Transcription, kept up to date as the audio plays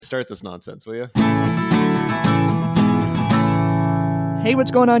start this nonsense, will you? Hey,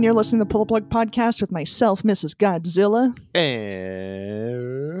 what's going on? You're listening to the Pull Plug Podcast with myself, Mrs. Godzilla.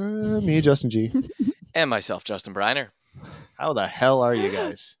 And me, Justin G. And myself, Justin Briner. How the hell are you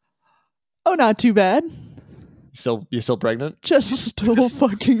guys? Oh, not too bad. You still pregnant? Just still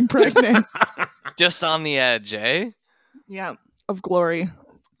fucking pregnant. Just on the edge, eh? Yeah, of glory.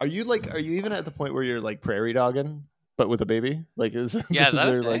 Are you even at the point where you're like prairie dogging, but with a baby? Like, is that a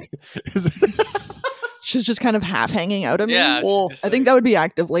there thing? She's just kind of half hanging out at me. Yeah. Well, just I think that would be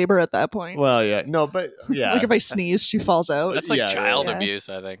active labor at that point. Well, yeah, no, but yeah, Like if I sneeze, she falls out. that's like yeah, child yeah. abuse,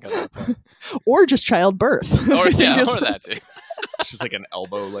 I think, at that point. Or just childbirth. Or, yeah, Just- or that too. it's just like an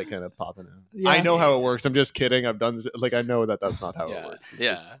elbow, like kind of popping out. Yeah. I know how it works. I'm just kidding. I've done like I know that's not how it Yeah, works. It's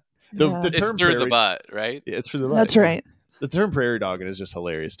yeah. just- the Yeah. It's term through the prairie- butt, right? Yeah, it's through the butt. That's right. The term prairie dogging is just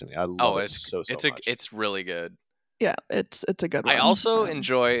hilarious to me. I love Oh, it it's so it's much. it's really good. Yeah, it's a good one. I also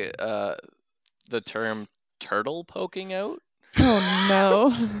enjoy the term turtle poking out. Oh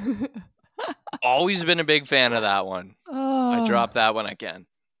no. Always been a big fan of that one. I drop that when I can.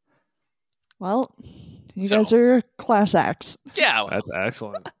 Well, you So- guys are class acts. Yeah. That's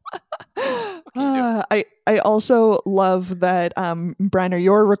excellent. I also love that Briner,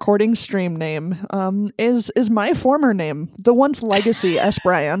 your recording stream name is my former name, the once legacy S.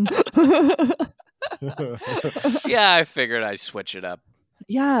 Brian. Yeah, I figured I'd switch it up.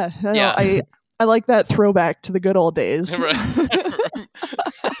 Yeah, Yeah. I like that throwback to the good old days. To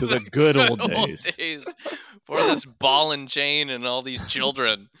the good old days. For this ball and chain and all these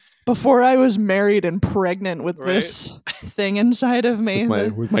children. Before I was married and pregnant with Right. this thing inside of me.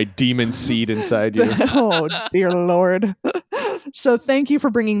 With my demon seed inside you. Oh dear Lord. So thank you for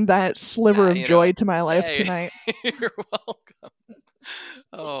bringing that sliver Yeah, of you joy know, to my life hey. tonight. You're welcome.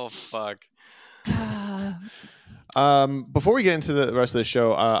 Oh, fuck. Before we get into the rest of the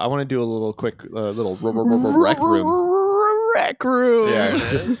show, I want to do a little quick little rec room. Rec room. Yeah,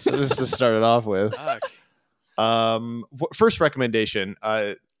 just to start it off with. Fuck. First recommendation: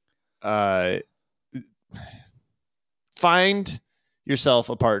 find yourself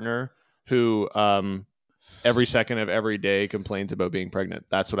a partner who every second of every day complains about being pregnant.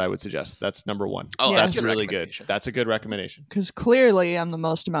 That's what I would suggest. That's number one. Oh, Yeah. that's a good really good. recommendation. That's a good recommendation. Because clearly I'm the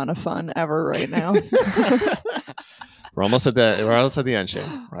most amount of fun ever right now. We're almost at the end,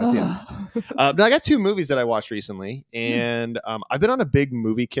 Shane. We're at the end. But I got two movies that I watched recently, and I've been on a big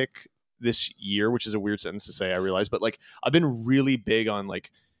movie kick this year, which is a weird sentence to say, I realize, but like I've been really big on like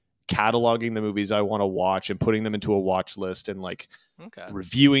cataloging the movies I want to watch and putting them into a watch list and like Okay.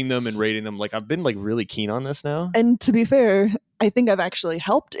 reviewing them and rating them. Like I've been like really keen on this now. And to be fair, I think I've actually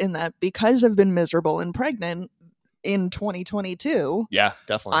helped in that because I've been miserable and pregnant in 2022. Yeah,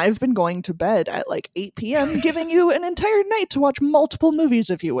 definitely. I've been going to bed at like 8 p.m., giving you an entire night to watch multiple movies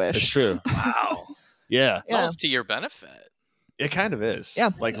if you It's wish. true. Wow. Yeah, It's Yeah. almost to your benefit. it kind of is. Yeah.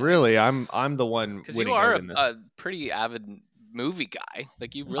 Like really, I'm the one Because winning you are out in this. a pretty avid movie guy.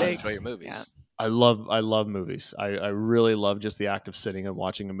 Like, you really Big. enjoy your movies. Yeah. I love movies. I really love just the act of sitting and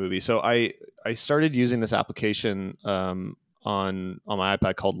watching a movie. So I started using this application on my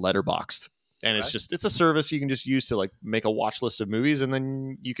iPad called Letterboxd. And Okay. it's a service you can just use to like make a watch list of movies and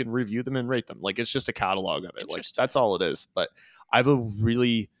then you can review them and rate them. Like it's just a catalog of it. Like Interesting. that's all it is. But I have a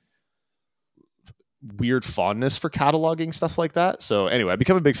really weird fondness for cataloging stuff like that. So anyway, I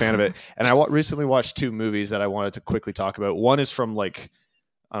become a big fan of it. And I recently watched two movies that I wanted to quickly talk about. One is from like,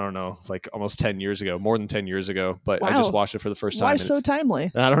 I don't know, like almost 10 years ago, more than 10 years ago, but I just Wow. watched it for the first time. Why and so it's-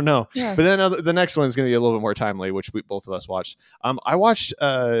 timely? I don't know. Yeah. But then the next one is going to be a little bit more timely, which both of us watched. I watched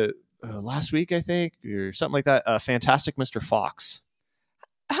last week, I think, or something like that. Fantastic Mr. Fox.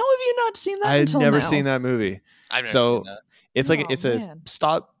 How have you not seen that I had until never now? seen that movie. I've never So- seen that. It's like Oh, it's a man.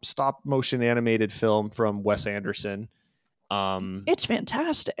 stop motion animated film from Wes Anderson. It's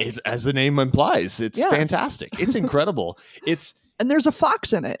fantastic. It's as the name implies. It's Yeah. fantastic. It's incredible. And there's a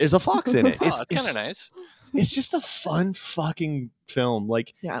fox in it. There's a fox in it. Oh, It's that's kind of nice. It's just a fun fucking film.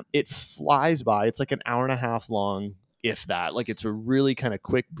 Like Yeah. it flies by. It's like an hour and a half long, if that. Like it's a really kind of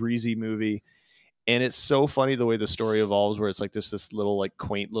quick, breezy movie. And it's so funny the way the story evolves, where it's like this little like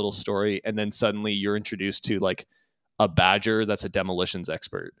quaint little story, and then suddenly you're introduced to like a badger that's a demolitions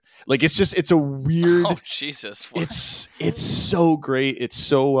expert. Like it's a weird. Oh, Jesus. What? It's so great. It's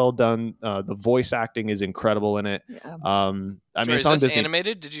so well done. The voice acting is incredible in it. Yeah. I mean, Sorry, it's is on this Disney.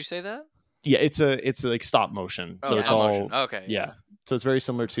 animated? Did you say that? Yeah, it's like stop motion, so Oh, it's stop all motion. Okay. yeah. So it's very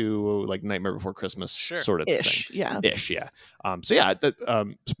similar to like Nightmare Before Christmas Sure. sort of Ish. thing. Yeah. Ish, yeah. So yeah,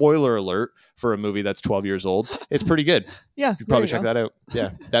 spoiler alert for a movie that's 12 years old. It's pretty good. Yeah. You should probably check that out. Yeah,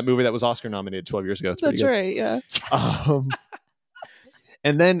 that movie that was Oscar nominated 12 years ago. It's pretty That's good. right. Yeah.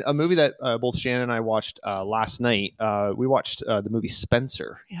 And then a movie that both Shannon and I watched last night. We watched the movie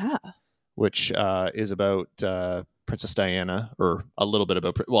Spencer. Yeah. Which is about Princess Diana, or a little bit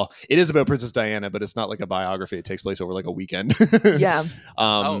about. Well, it is about Princess Diana, but it's not like a biography. It takes place over like a weekend. Yeah.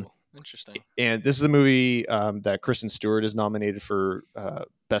 Interesting. And this is a movie that Kristen Stewart is nominated for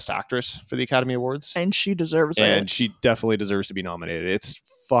Best Actress for the Academy Awards, And she deserves it. and she definitely deserves to be nominated. It's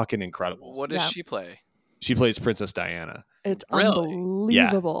fucking incredible. What does she play? She plays Princess Diana. It's Really?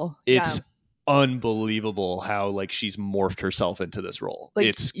 unbelievable. It's unbelievable how like she's morphed herself into this role. Like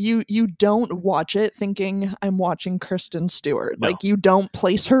It's you don't watch it thinking I'm watching Kristen Stewart. No. Like you don't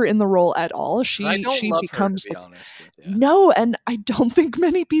place her in the role at all. 'Cause She I don't love becomes her, to be honest with you. No, and I don't think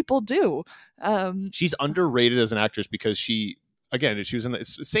many people do. she's underrated as an actress because she was in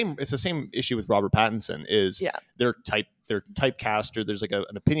it's the same issue with Robert Pattinson is they're typecast, or there's like an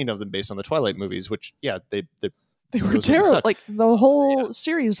opinion of them based on the Twilight movies, which they were terrible. Like the whole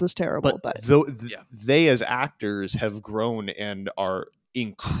series was terrible, but they as actors have grown and are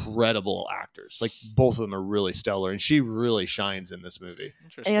incredible actors. Like both of them are really stellar, and she really shines in this movie.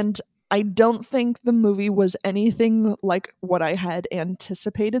 And I don't think the movie was anything like what I had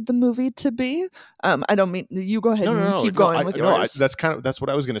anticipated the movie to be. I don't mean you go ahead and keep going with yours. That's what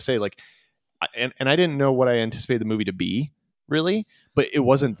I was going to say. Like, and I didn't know what I anticipated the movie to be really, but it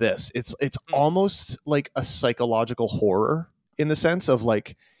wasn't this. It's almost like a psychological horror in the sense of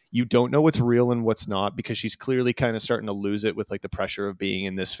like you don't know what's real and what's not, because she's clearly kind of starting to lose it with like the pressure of being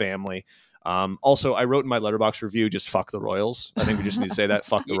in this family. Also, I wrote in my Letterboxd review, just fuck the Royals. I think we just need to say that.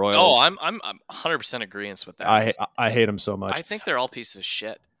 Fuck the Royals. Oh, I'm 100% agreeance with that. I hate them so much. I think they're all pieces of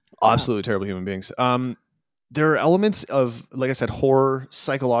shit. Absolutely terrible human beings. There are elements of, like I said, horror,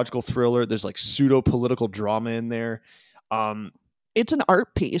 psychological thriller. There's like pseudo political drama in there. It's an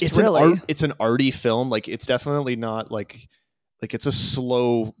art piece. It's really. It's an arty film. Like it's definitely not like it's a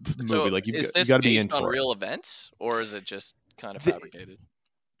slow movie. Like you got to be in for on it. real events, or is it just kind of fabricated?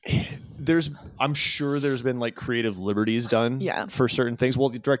 I'm sure there's been like creative liberties done for certain things. Well,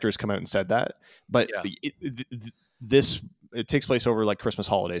 the director has come out and said that, but it takes place over like Christmas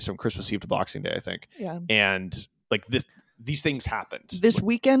holidays, from Christmas Eve to Boxing Day, I think. Yeah. And like these things happened. This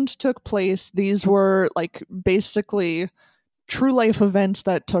weekend took place. These were like basically true life events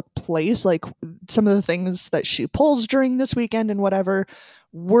that took place. Like some of the things that she pulls during this weekend and whatever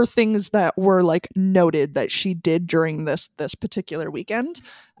were things that were like noted that she did during this particular weekend.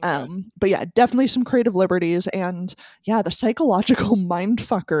 But yeah, definitely some creative liberties, and the psychological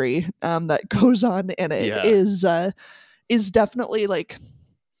mindfuckery that goes on in it is definitely like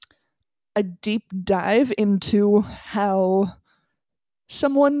a deep dive into how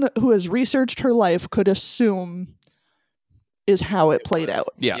someone who has researched her life could assume is how it played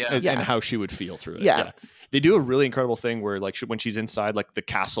out. And how she would feel through it. Yeah. They do a really incredible thing where like when she's inside like the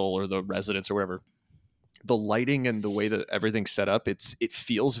castle or the residence or whatever, the lighting and the way that everything's set up, it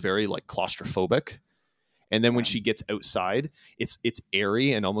feels very like claustrophobic. And then when she gets outside, it's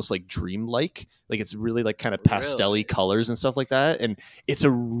airy and almost like dreamlike. Like it's really like kind of pastel-y colors and stuff like that. And it's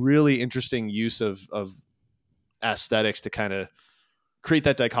a really interesting use of aesthetics to kind of create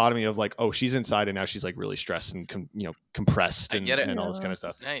that dichotomy of like, oh, she's inside and now she's like really stressed and compressed and all this kind of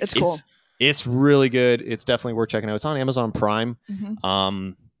stuff. Nice. It's cool. It's really good. It's definitely worth checking out. It's on Amazon Prime.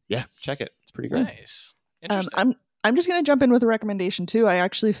 Mm-hmm. Check it. It's pretty great. Nice. Interesting. I'm just going to jump in with a recommendation too. I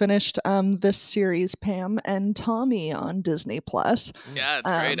actually finished this series, Pam and Tommy, on Disney Plus. Yeah,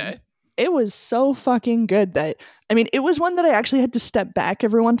 it's great, eh? It was so fucking good that, I mean, it was one that I actually had to step back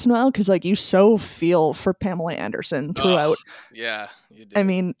every once in a while because like you so feel for Pamela Anderson throughout. Yeah, you do. I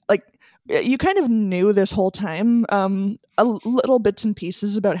mean, like you kind of knew this whole time a little bits and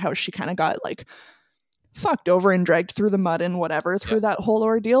pieces about how she kind of got like fucked over and dragged through the mud and whatever through that whole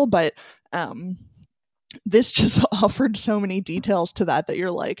ordeal, but this just offered so many details to that you're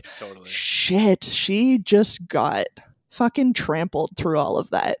like, shit, she just got fucking trampled through all of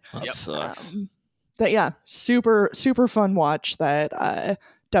that. That sucks. But yeah, super, super fun watch that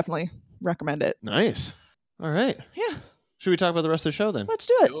definitely recommend it. Nice. All right. Yeah. Should we talk about the rest of the show then? Let's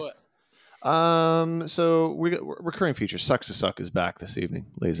do it. So we got recurring feature. Sucks to Suck is back this evening,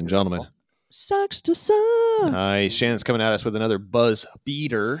 ladies and gentlemen. Sucks to suck. Nice. Shannon's coming at us with another buzz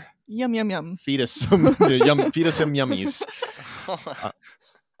feeder. Yum, yum, yum. Feed us some yummies.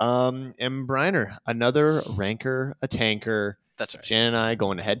 And Briner, another ranker, a tanker. That's right. Shannon and I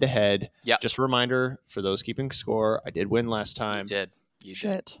going head to head. Yeah. Just a reminder for those keeping score, I did win last time. You did.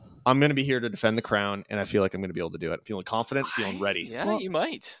 did. I'm going to be here to defend the crown, and I feel like I'm going to be able to do it. Feeling confident, feeling ready. Yeah, you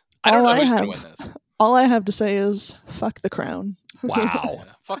might. I don't know who's going to win this. All I have to say is fuck the crown. Wow. Yeah,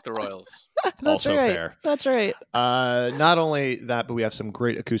 fuck the Royals. That's Also right. fair. That's right. Not only that, but we have some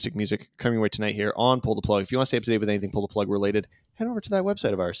great acoustic music coming away tonight here on Pull the Plug. If you want to stay up to date with anything Pull the Plug related, head over to that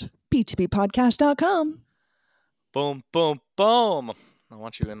website of ours. ptppodcast.com. Boom, boom, boom. I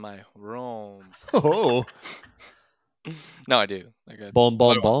want you in my room. Oh, No, I do. Like, boom, boom, that's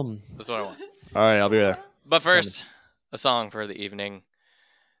what I want. boom. That's what I want. All right, I'll be there. But first, a song for the evening.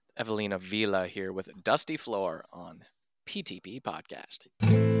 Evelina Vila here with Dusty Floor on PTP Podcast.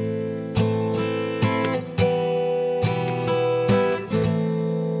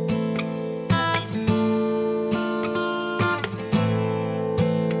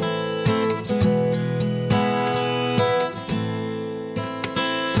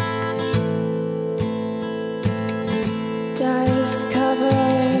 Dust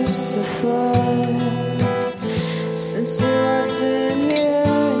covers the floor since you walked in here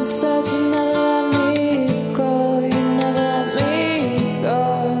and said you never let me go. You never let me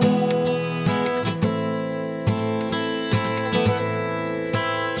go.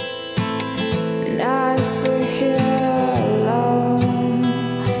 Now I sit here alone,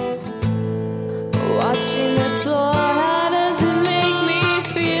 watching the door. How does it make me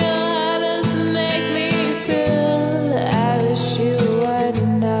feel? How does it make me feel? I wish you would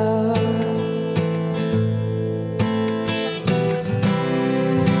know.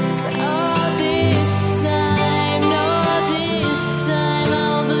 All this time, no, this time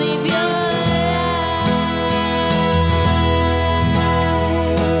I'll believe your lies.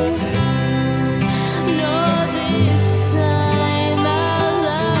 No, this time I'll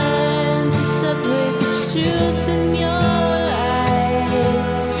learn to separate the truth in your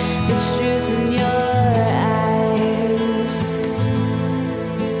eyes, the truth in your eyes.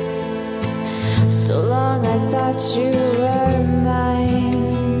 So long I thought you were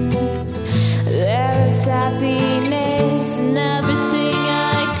mine. There was happiness in everything I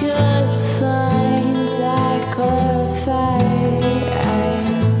could find. I could find.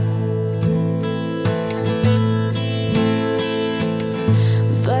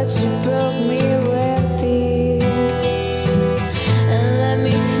 But you broke me with these and let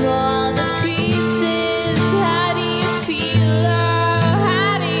me fall to pieces. How do you feel? Oh,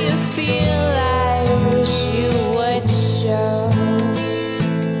 how do you feel? I wish you would show.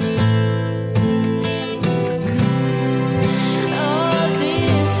 Oh,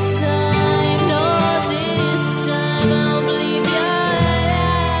 this time, no, this time I'll believe your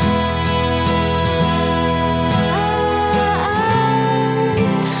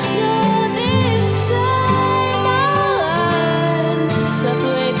lies. No, this time I'll learn to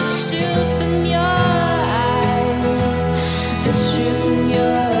separate the truth in your eyes, the truth in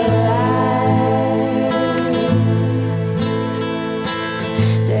your eyes.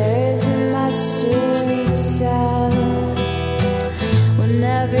 There isn't much to tell when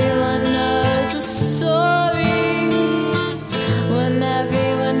everyone knows a story. When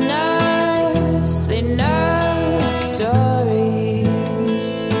everyone knows, they know a story.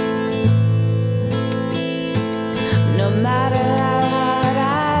 No matter how hard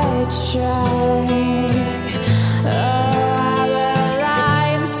I try, oh, I will lie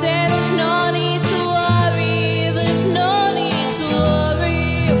and say there's no need to worry. There's no need to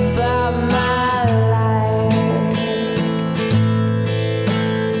worry about my life.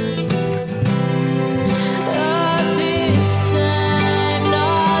 Oh, this time, no,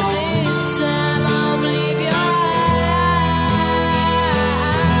 this time I'll believe your lies.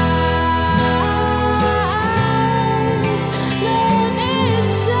 No,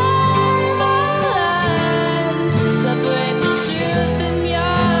 this time I'll learn to separate the truth in your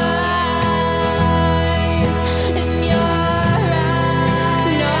eyes, in your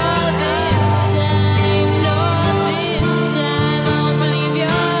eyes. No, this time, no, this time I'll believe your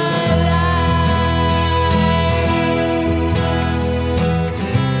lies.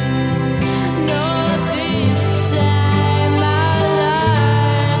 No, this time I'll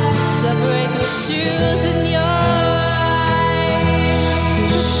learn to separate the truth in your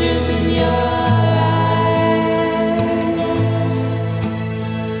eyes, the truth in your eyes.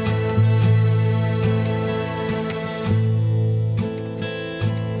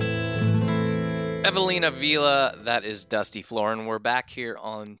 Evelina Vila, that is Dusty Floor, and we're back here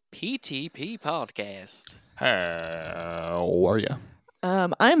on PTP Podcast. How are you?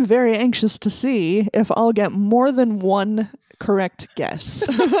 I'm very anxious to see if I'll get more than one correct guess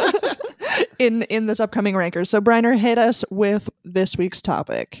in this upcoming ranker. So, Briner, hit us with this week's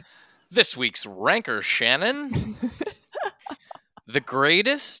topic. This week's ranker, Shannon. The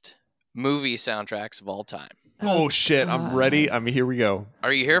greatest movie soundtracks of all time. Oh shit! I'm ready. Here we go.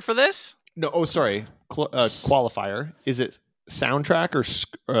 Are you here for this? No. Oh, sorry. Qualifier. Is it soundtrack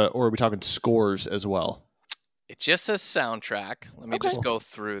or are we talking scores as well? It just says soundtrack. Let me Okay. just go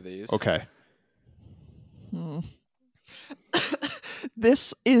through these. Okay.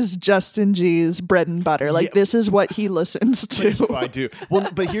 This is Justin G's bread and butter. Like, Yeah. this is what he listens to. I do. Well,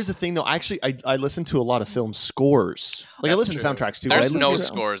 but here's the thing, though. Actually, I listen to a lot of film scores. Like I That's listen true. to soundtracks too. but I There's listen no to-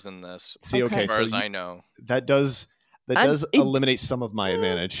 scores in this. See, okay, As far so as I know. that does I'm- eliminate some of my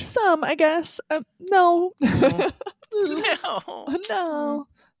advantage. Some, I guess. No. No. No.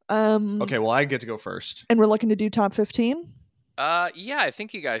 Okay, well, I get to go first. And we're looking to do top 15. Yeah, I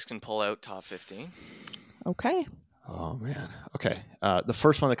think you guys can pull out top 15. Okay. Oh man. Okay. The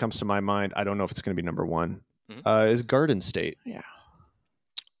first one that comes to my mind, I don't know if it's going to be number one, Mhm. is Garden State. Yeah.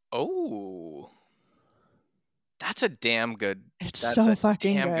 Oh. That's a damn good. It's That's so a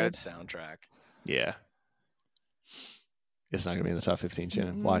fucking damn good. good soundtrack. Yeah. It's not going to be in the top 15,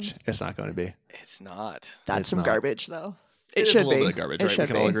 Shannon. Watch. It's not going to be. It's not. That's It's some not. garbage, though. It is should a little be. bit of garbage, It right? We should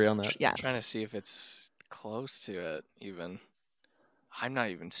can all be. agree on that. Yeah. I'm trying to see if it's close to it, even. I'm not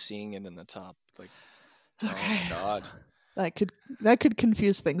even seeing it in the top. Like, oh Okay. my god. That could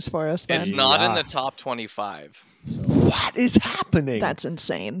confuse things for us then. It's not in Yeah. the top 25. So. What is happening? That's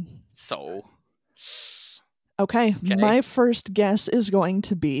insane. So. Okay. Okay. My first guess is going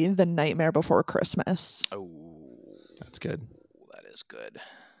to be The Nightmare Before Christmas. Oh, That's good. that is good.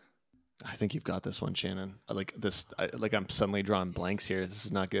 I think you've got this one, Shannon. I'm suddenly drawing blanks here. This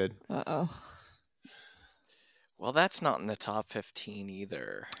is not good. Uh-oh. Well, that's not in the top 15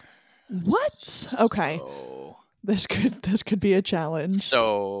 either. What? Okay. So, This could be a challenge.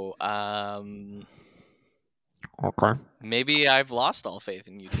 so Okay. maybe I've lost all faith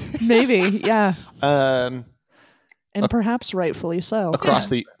in you two. Maybe, yeah. Um, And perhaps rightfully so. across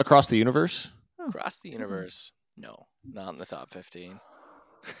the universe. Across the universe. No, not in the top 15.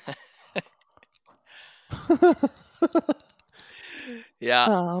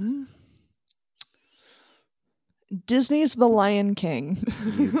 Yeah. Disney's The Lion King.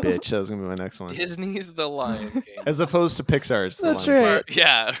 You bitch. That was gonna be my next one. Disney's The Lion King. As opposed to Pixar's. The That's Lion King. right.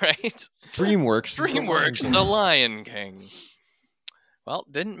 Yeah, right? DreamWorks. DreamWorks, The Lion King. Well,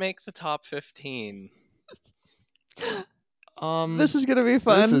 didn't make the top 15. This is gonna be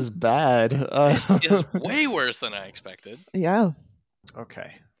fun. This is bad. This is way worse than I expected. Yeah.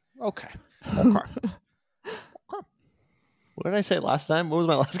 Okay. What did I say last time? What was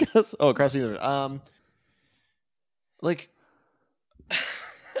my last guess? Oh, across the universe.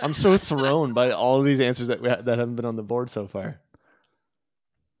 I'm so thrown by all of these answers that that haven't been on the board so far.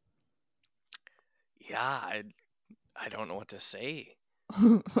 Yeah, I don't know what to say.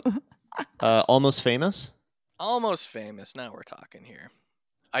 Almost Famous. Almost Famous. Now we're talking here.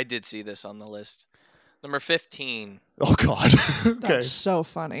 I did see this on the list. Number 15. Oh God. Okay. That's so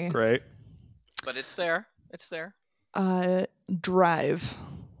funny. Great. But it's there. It's there. Drive.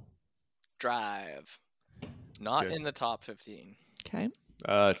 Drive. Not good. in the top 15. Okay.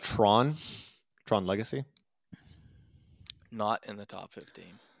 Tron Legacy. Not in the top 15.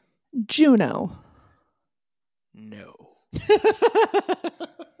 Juno. No.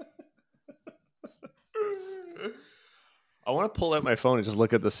 I want to pull out my phone and just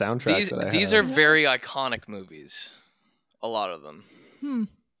look at the soundtracks that I These have. are very iconic movies. A lot of them. Hmm.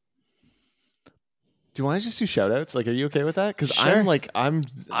 Do you want to just do shout outs? Like, are you okay with that? Because Sure. I'm I at am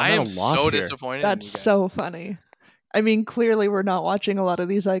a loss so here. disappointed. That's in you guys. so funny. I mean, clearly we're not watching a lot of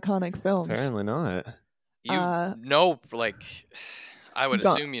these iconic films. Apparently not. You Uh, know, like, I would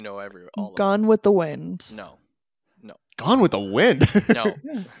Gone- assume you know all of Gone with the Wind. them. No. Gone with the Wind. No.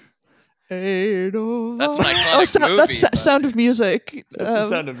 Eight of That's an us. iconic movie, That's but- Sound of Music. That's the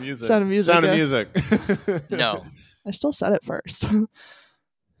Sound of Music. Sound of Music, Sound of yeah. Music. No. I still said it first.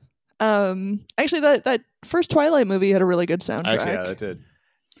 Actually, that first Twilight movie had a really good soundtrack. Actually, yeah, that did.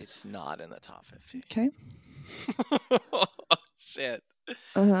 It's not in the top 15. Okay. Oh, shit.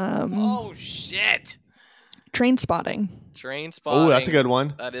 Um, Oh, shit. Train Spotting. Train Spotting. Oh, that's a good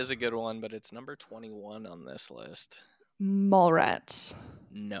one. That is a good one, but it's number 21 on this list. Mallrats.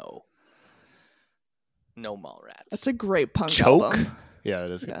 No. No Mallrats. That's a great punk Choke? album. Yeah,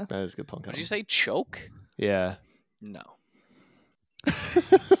 that is good. Yeah. That is a good punk. Did you album. say choke? Yeah. No.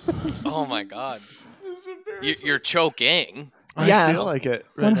 Oh my god. You're choking. I Yeah. feel like it.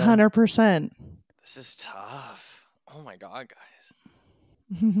 Right now. 100%. This is tough. Oh my god, guys.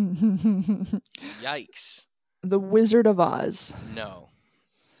 The Yikes. Wizard of Oz. No.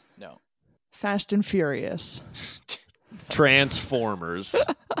 No. Fast and Furious. Transformers.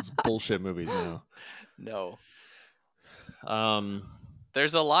 Those bullshit movies now. No. Um,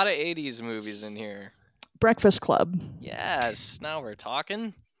 There's a lot of 80s movies in here. Breakfast Club. Yes. Now we're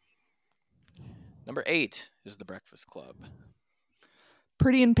talking. Number 8 is The Breakfast Club.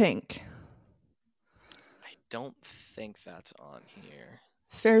 Pretty in Pink. I don't think that's on here.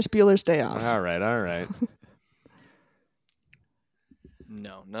 Ferris Bueller's Day Off. All right.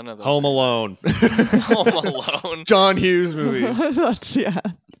 No, none of those. Home are- Alone. Home Alone. John Hughes movies. That's yeah.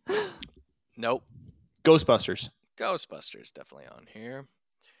 Nope. Ghostbusters. Ghostbusters definitely on here.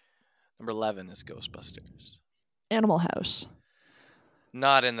 Number 11 is Ghostbusters. Animal House.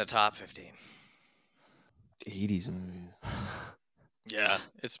 Not in the top 15. 80s movies. Yeah,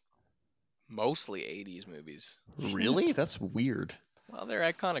 it's mostly 80s movies. Really? That's weird. Well, they're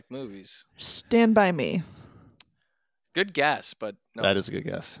iconic movies. Stand By Me. Good guess, but no. That is a good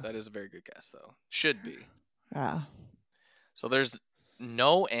guess. That is a very good guess, though. Should be. Ah. So there's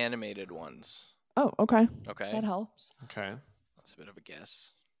no animated ones. Oh, okay. Okay. That helps. Okay. That's a bit of a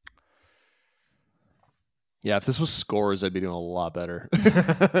guess. Yeah, if this was scores, I'd be doing a lot better.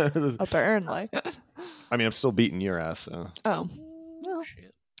 Apparently. I mean, I'm still beating your ass. So. Oh. Well,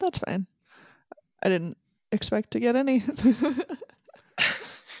 Shit. that's fine. I didn't expect to get any.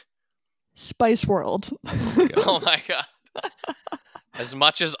 Spice World. Oh my god. As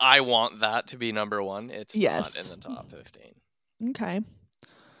much as I want that to be number 1, it's Yes. not in the top 15. Okay.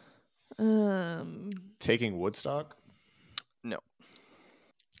 Taking Woodstock?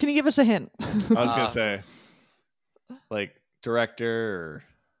 Can you give us a hint? I was going Uh, to say, like, director or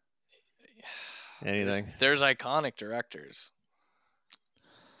anything. There's iconic directors.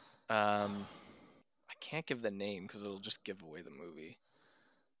 I can't give the name because it'll just give away the movie.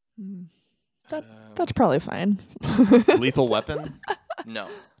 Hmm. That- Um, That's probably fine. Lethal Weapon? no.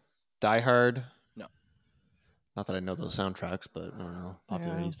 Die Hard? No. Not that I know those soundtracks, but I don't know.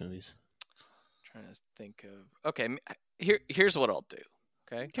 Popular Yeah. 80s movies. Trying to think of. Okay, here's what I'll do.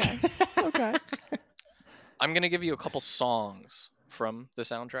 Okay, Okay. I'm gonna give you a couple songs from the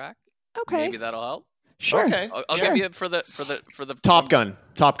soundtrack. Okay. Maybe that'll help. Sure. Okay. I'll Sure. give you it for the Top Gun.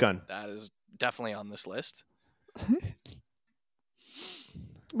 Top Gun. That is definitely on this list.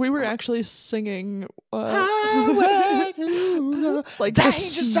 We were actually singing Highway to like Danger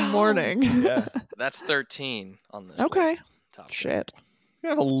this Zone. morning. Yeah. That's 13 on this. Okay. list. Top Gun. Shit. We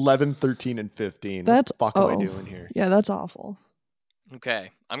have 11, 13, and 15. That's- what the fuck am I oh. doing here? Yeah, that's awful.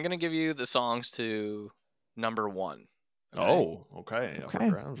 Okay, I'm gonna give you the songs to number 1. Oh, okay. Okay.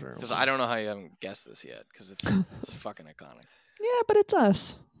 Because I don't know how you haven't guessed this yet. Because it's fucking iconic. Yeah, but it's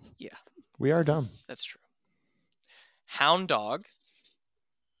us. We are dumb. That's true. Hound Dog.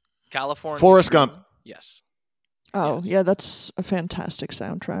 California. Forrest Dreaming. Gump. Yes. Oh, Yes. yeah, that's a fantastic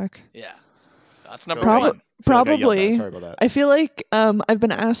soundtrack. Yeah. That's number Prob- 1. I feel like I yelled that. Probably. Sorry about that. I feel like I've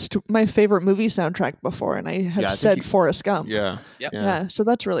been asked my favorite movie soundtrack before, and I have Yeah, I think said you- Forrest Gump. Yeah. Yep. Yeah, so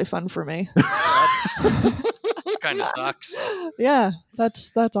that's really fun for me. Kind of sucks. Yeah,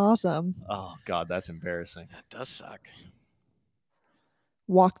 that's awesome. Oh, God, that's embarrassing. That does suck.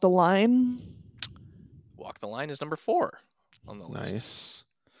 Walk the Line. Walk the Line is number 4 on the list. Nice.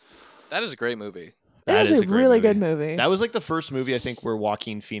 That is a great movie. That It is a a great really movie. good movie. That was like the first movie I think where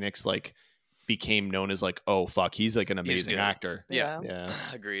Joaquin Phoenix like became known as like, oh fuck, he's like an amazing good. actor. Yeah. Yeah.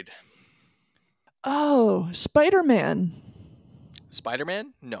 Agreed. Oh, Spider-Man.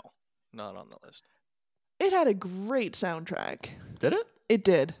 Spider-Man? No. Not on the list. It had a great soundtrack. Did it? It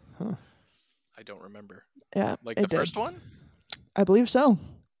did. I don't remember. Yeah, Like it the did. first one? I believe so.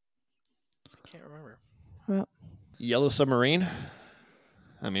 I can't remember. Well, Yellow Submarine.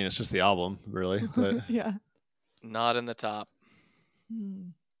 I mean, it's just the album, really. But yeah. Not in the top. Hmm.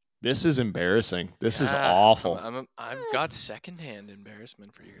 this is embarrassing. This is Yeah, awful. I've got secondhand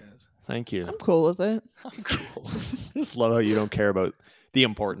embarrassment for you guys. Thank you. I'm cool with it. I'm cool. I just love how you don't care about the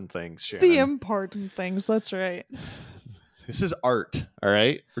important things, Shannon. The important things. That's right. This is art, all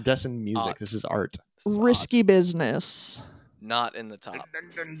right? We're destined music. Art. This is art. Risky Business. Not in the top.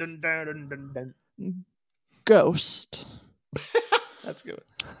 Ghost. That's good.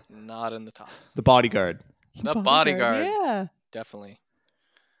 Not in the top. The Bodyguard. The Bodyguard. Yeah. Definitely.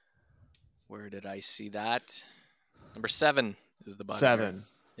 Where did I see that? Number 7 is The Bodyguard. 7.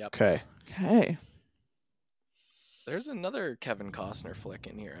 Yep. Okay. Okay. There's another Kevin Costner flick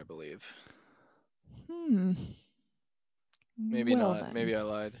in here, I believe. Hmm. Maybe Well, not. then. Maybe I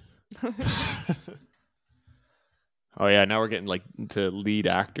lied. Oh yeah, now we're getting like into lead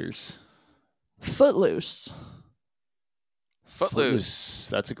actors. Footloose. Footloose.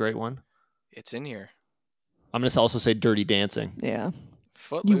 That's a great one. It's in here. I'm gonna also say Dirty Dancing. Yeah.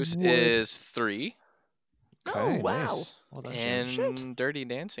 Footloose would. is 3, Oh, wow. nice. Well done, Shannon. and Shit. Dirty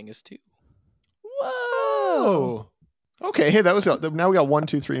Dancing is 2. Whoa. Oh. Okay, hey, that was now we got 1,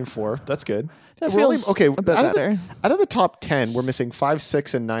 2, 3, and 4. That's good. That We're only- feels okay, a bit out of the- better. Out of the top 10, we're missing 5,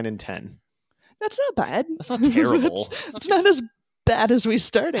 6, and 9 and 10. That's not bad. That's not terrible. It's not as bad as we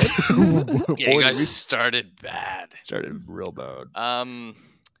started. Yeah, Boy, you guys we started bad. started real bad.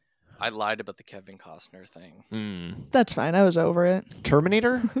 I lied about the Kevin Costner thing. That's fine. I was over it.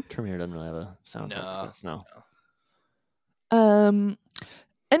 Terminator? Terminator doesn't really have a soundtrack. No. like this, no.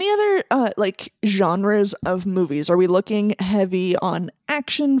 Any other like genres of movies? Are we looking heavy on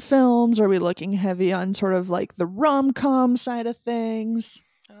action films? Are we looking heavy on sort of like the rom-com side of things?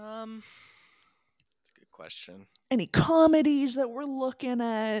 That's a good question. Any comedies that we're looking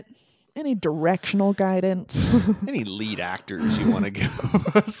at? Any directional guidance? Any lead actors you want to give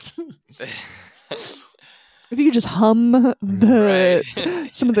us? If you could just hum Right.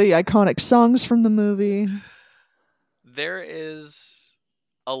 some of the iconic songs from the movie. There is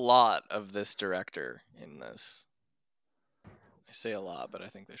a lot of this director in this. I say a lot, but I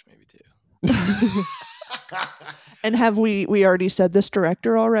think there's maybe two. And have we already said this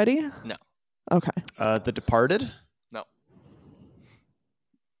director already? No. Okay. The Departed? No.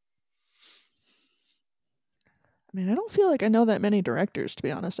 I mean, I don't feel like I know that many directors, to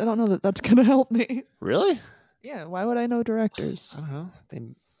be honest. I don't know that that's going to help me. Really? Yeah, why would I know directors? I don't know.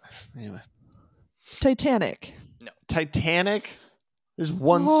 Anyway. Titanic. Titanic? There's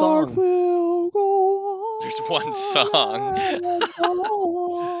one Heart song. will go There's one song.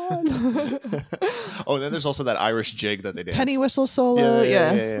 on. Oh, then there's also that Irish jig that they dance. Penny whistle solo.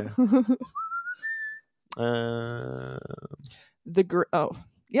 Yeah. The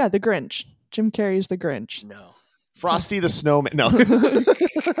Grinch. Jim Carrey's The Grinch. No. Frosty the Snowman. No.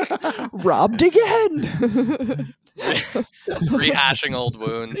 Robbed again. Rehashing old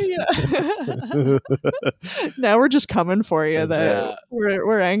wounds. Yeah. Now we're just coming for you. That's That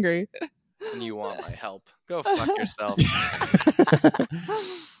we're angry. And you want my help. Go fuck yourself.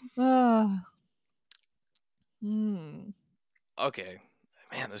 Ah. Hmm. Okay.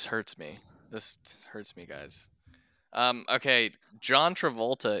 Man, this hurts me. This hurts me, guys. Okay, John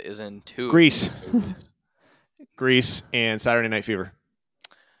Travolta is in two Grease. movies. Grease and Saturday Night Fever.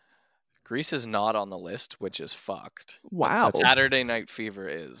 Grease is not on the list, which is fucked. Wow. Saturday Night Fever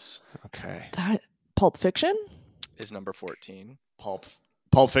is Okay. That Pulp Fiction? number 14. Pulp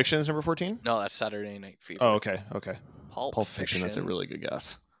Fiction is number 14? No, that's Saturday Night Fever. Oh, okay. Pulp Fiction, that's a really good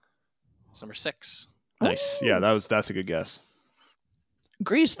guess. It's number 6. Nice. Oh. Yeah, that's a good guess.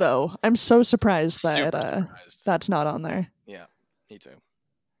 Grease, though. I'm so surprised that Super surprised. that's not on there. Yeah, me too.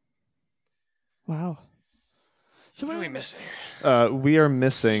 Wow. So what are we missing here? We are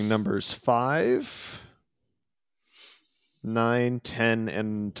missing numbers 5, 9, 10,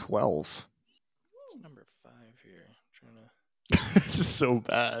 and 12. What's number 5 here? I'm trying to... This is so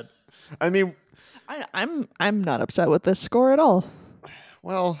bad. I mean, I'm not upset with this score at all.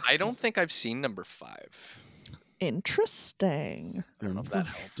 well, I don't think I've seen number 5. Interesting. I don't know if that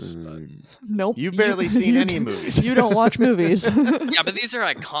helps, but Nope. you've barely seen any movies. You don't watch movies. yeah, but these are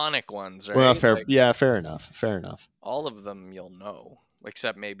iconic ones, right? Well, fair. Like, Yeah, fair enough. Fair enough. all of them you'll know,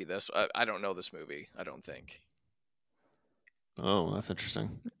 except maybe this. I don't know this movie. I don't think. Oh, that's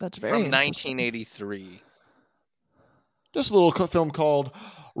interesting. That's very From interesting. 1983. Just a little film called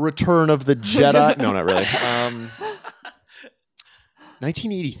Return of the Jedi. No, not really.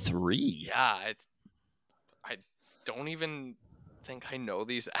 1983. Yeah, I don't even think I know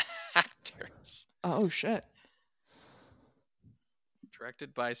these actors. Oh shit.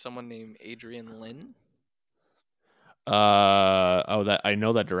 Directed by someone named Adrian Lynn. That I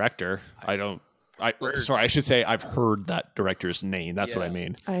know that director. Heard. Sorry, I should say I've heard that director's name. That's what I Yeah.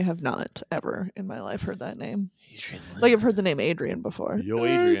 mean. I have not ever in my life heard that name. Adrian Lynn. Like I've heard the name Adrian before. Yo,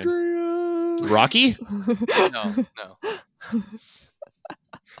 Adrian. Adrian. Rocky? No.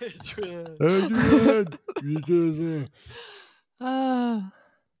 Ah.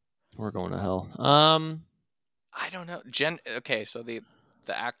 We're going to hell. I don't know. Okay, so the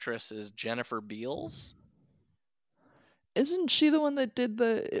actress is Jennifer Beals. Isn't she the one that did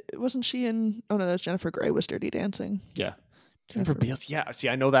wasn't she in oh no, that's Jennifer Grey was Dirty Dancing. Yeah. Jennifer Beals. Yeah. See,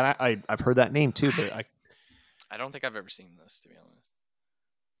 I know that. I've heard that name too, but I don't think I've ever seen this, to be honest.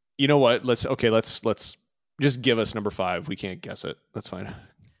 you know what? Let's just give us number 5. We can't guess it. That's fine.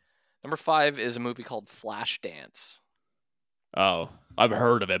 Number 5 is a movie called Flashdance. Oh, I've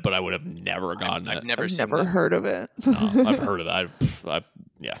heard of it, but I would have never gotten I've it. never I've seen never that. heard of it. No, I've heard of it. I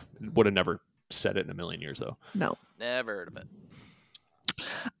would have never said it in a million years though. No. Never heard of it.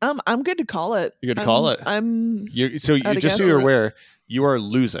 I'm good to call it. You're good to call it? I'm Just At a so you're guess. aware, you are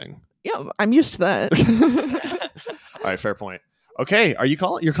losing. yeah, I'm used to that. All right, fair point. Okay, you're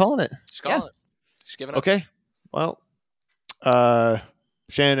calling it. Just call it. Just give it up. Okay. Well,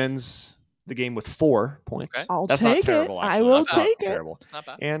 Shannon's the game with 4 points. Okay. I'll That's take not terrible. it. I Actually. will That's not take it. terrible. Not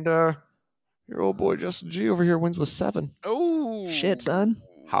bad. And Your old boy Justin G over here wins with 7. Oh Shit, son.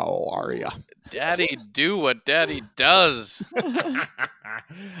 How are ya? Daddy, do what Daddy does.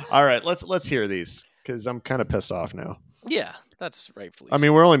 All right, let's hear these because I'm kind of pissed off now. Yeah, that's rightfully. I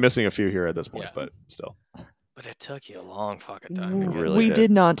mean, we're only missing a few here at this point, Yeah. but still. but it took you a long fucking time. To get really we did.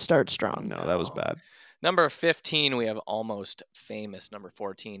 did not start strong. No, that was bad. Number 15, we have Almost Famous. Number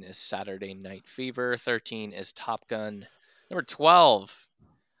 14 is Saturday Night Fever. 13 is Top Gun. Number 12,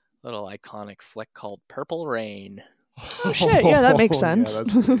 little iconic flick called Purple Rain. Oh, shit, yeah, that makes sense.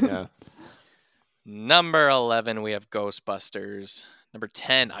 Yeah. Number 11, we have Ghostbusters. Number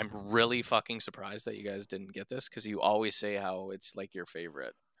 10, I'm really fucking surprised that you guys didn't get this because you always say how it's like your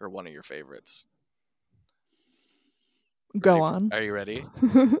favorite or one of your favorites. Go Ready on. Are you ready?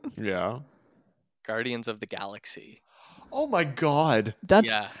 Yeah. Guardians of the Galaxy. Oh my god. That's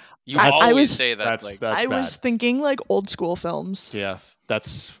Yeah. You I always was- say that's That's like I was bad. thinking like old school films. Yeah,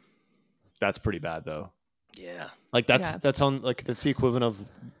 that's pretty bad though. yeah. Like that's Yeah. that's on like that's the equivalent of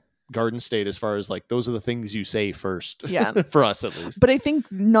Garden State as far as like those are the things you say first. Yeah. For us at least. But I think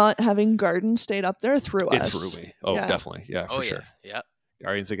not having Garden State up there threw it us. threw me. Oh, Yeah. definitely. Yeah, for Oh sure. yeah.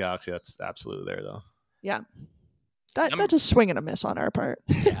 Guardians of the Galaxy, that's absolutely there though. That's a swing and a miss on our part.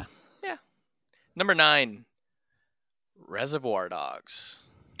 Yeah. Number 9, Reservoir Dogs.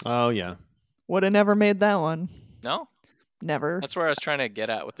 Oh yeah. Would have never made that one. No? Never. That's where I was trying to get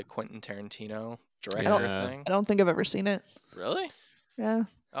at with the Quentin Tarantino director Yeah. thing. I don't think I've ever seen it. Really? Yeah.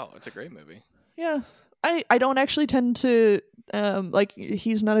 Oh, it's a great movie. Yeah. I don't actually tend to like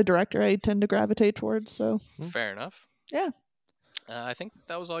he's not a director I tend to gravitate towards, so Fair enough. Yeah. I think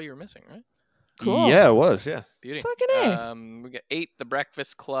that was all you were missing, right? Cool. Yeah, it was, yeah. Beauty. Fucking A. We got 8, The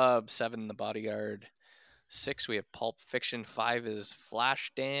Breakfast Club. 7, The Bodyguard. 6, we have Pulp Fiction. 5 is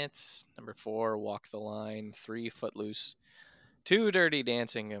Flashdance. Number 4, Walk the Line. 3, Footloose. 2, Dirty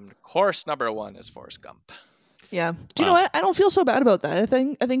Dancing. And of course, number 1 is Forrest Gump. Yeah. Do you know Wow. what? I don't feel so bad about that. I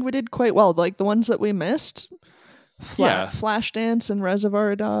think we did quite well. Like the ones that we missed. Yeah. Flashdance and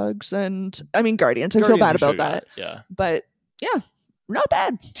Reservoir Dogs and I mean Guardians. I feel bad Guardians about we should've that. got, yeah. But yeah, not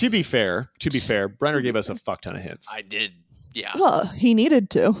bad. To be fair, Brenner gave us a fuck ton of hints. I did. Yeah. Well, he needed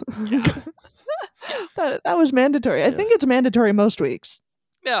to. that was mandatory. I Yeah. think it's mandatory most weeks.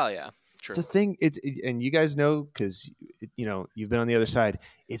 Yeah. True. It's a thing. And you guys know because you know you've been on the other side.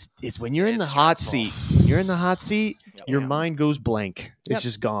 It's when you're in the It's hot stressful. seat. When you're in the hot seat, Yep. your Yeah. mind goes blank. It's Yep.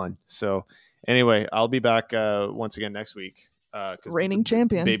 just gone. So anyway, I'll be back once again next week. Because Reigning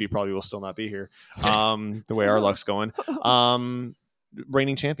champion. baby probably will still not be here. The way our luck's going.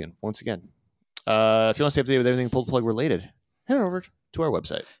 Reigning champion once again. If you want to stay up to date with everything Pull the Plug related, head over to our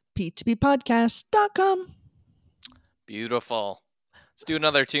website. p2ppodcast.com. Beautiful. Let's do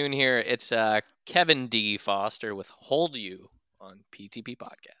another tune here. It's Kevin D. Foster with Hold You on PTP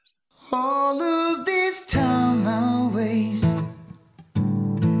Podcast. All of this time I waste.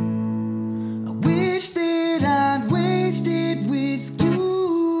 I wish that I'd wasted with you.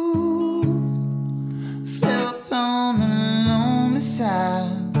 Felt on the lonely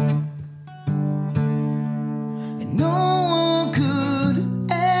side. And no one could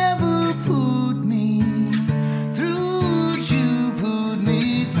ever put me through what you put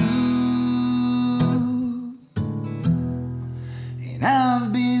me through. And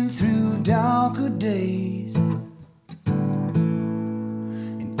I've been through darker days,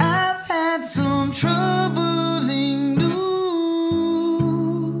 and I've had some troubling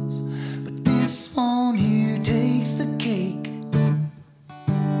news, but this one here takes the cake.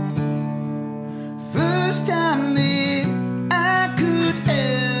 First time that I could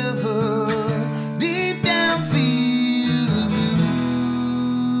ever deep down feel the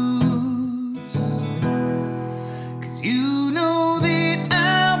blues. 'Cause you know that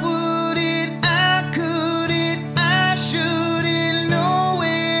I wouldn't, I couldn't, I shouldn't know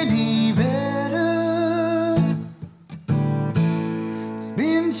any better. It's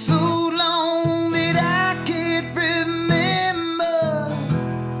been so long that I can't remember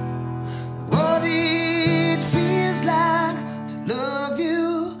what it feels like to love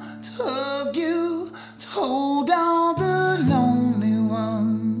you, to hug you, to hold all the lonely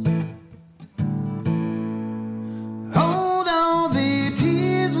ones. Hold all the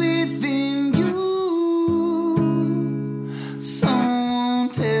tears within you. Someone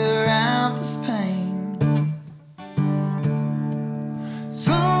tear out this pain.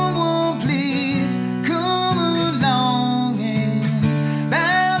 Someone please come along and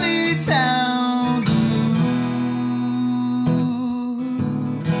bow it down to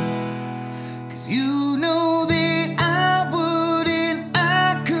you. 'Cause you know that I wouldn't,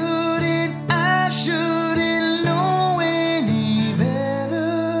 I couldn't, I shouldn't know any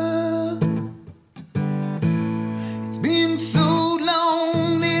better.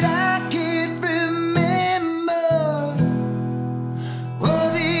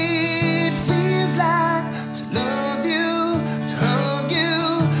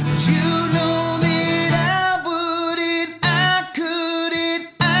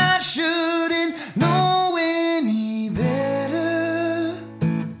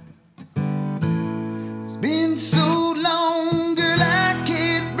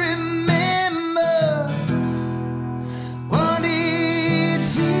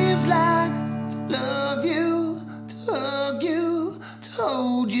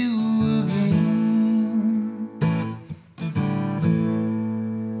 hold you again.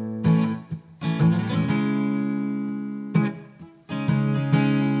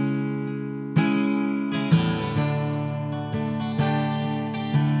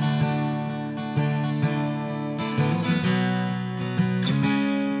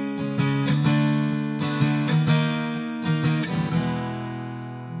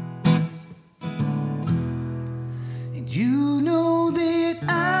 And you know that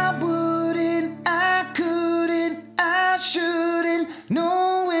I wouldn't, I couldn't, I shouldn't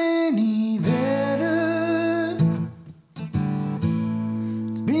know any better.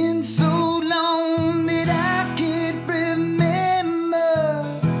 It's been so long that I can't remember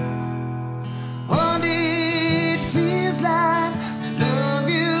what it feels like to love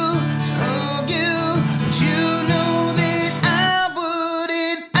you, to hug you. But you know that I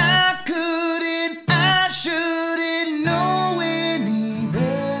wouldn't, I couldn't, I shouldn't know any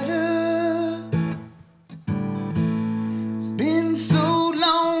better. It's been so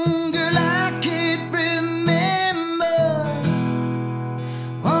long, girl, I can't remember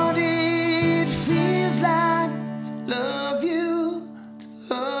what it feels like to love you, to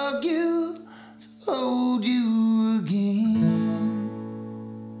hug you, to hold you again.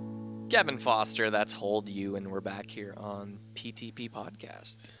 Gavin Foster, that's Hold You, and we're back here on PTP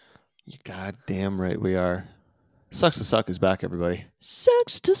Podcast. You goddamn right we are. Sucks to Suck is back, everybody.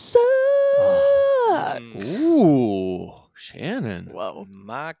 Sucks to suck. Ooh, Shannon. Whoa.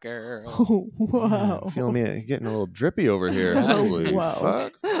 My girl. Wow. Feeling me getting a little drippy over here. Oh, Holy wow.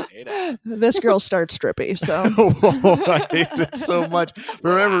 fuck. This girl starts drippy, so Oh, I hate it so much.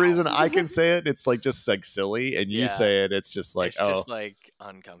 For whatever reason, I can say it. It's like just like silly, and you Yeah. say it. It's just like, It's just like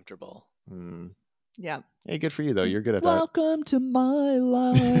uncomfortable. yeah. Hey, good for you though. You're good at that. Welcome to my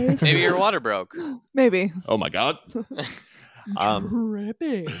life. Maybe your water broke. Maybe. Oh my god.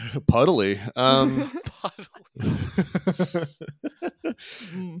 Drippy. Puddly.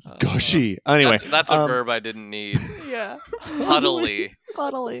 Gushy. Anyway, That's a verb I didn't need. Yeah. Puddly.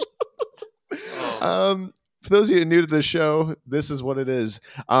 Puddly. Oh. For those of you new to the show, this is what it is.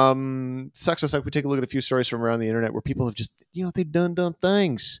 Sucks to Suck. We take a look at a few stories from around the internet where people have just, they've done dumb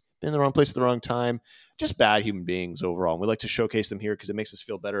things, been in the wrong place at the wrong time, just bad human beings overall. And we like to showcase them here because it makes us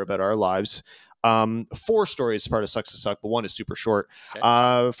feel better about our lives. 4 stories as part of Sucks to Suck, but one is super short.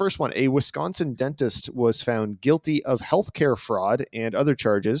 Okay. First one, a Wisconsin dentist was found guilty of healthcare fraud and other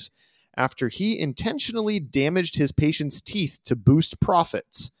charges after he intentionally damaged his patient's teeth to boost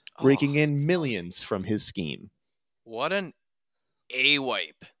profits, raking in millions from his scheme. What an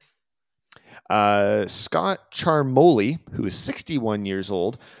A-wipe. Scott Charmoli, who is 61 years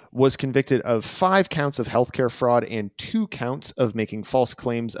old, was convicted of 5 counts of healthcare fraud and 2 counts of making false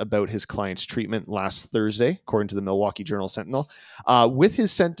claims about his client's treatment last Thursday, according to the Milwaukee Journal-Sentinel. With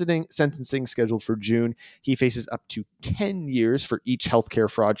his sentencing scheduled for June, he faces up to 10 years for each healthcare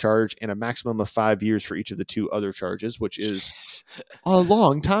fraud charge and a maximum of 5 years for each of the 2 other charges, which is a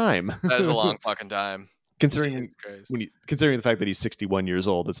long time. That was a long fucking time. Considering Jesus Christ. considering the fact that he's 61 years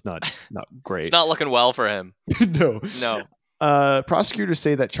old, it's not great. It's not looking well for him. No. Prosecutors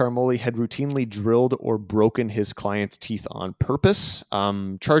say that Charmoli had routinely drilled or broken his client's teeth on purpose,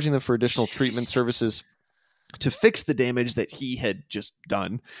 charging them for additional treatment services to fix the damage that he had just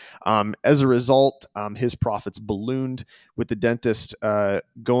done. As a result, his profits ballooned, with the dentist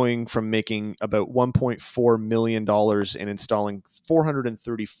going from making about $1.4 million and installing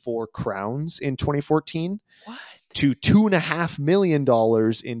 434 crowns in 2014 What? to $2.5 million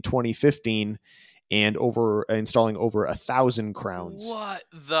in 2015 and installing over 1,000 crowns. What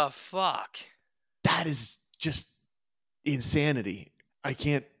the fuck? That is just insanity. I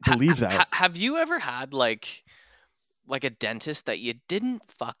can't believe that. Have you ever had like a dentist that you didn't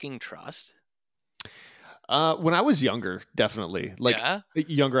fucking trust? When I was younger, definitely. Yeah?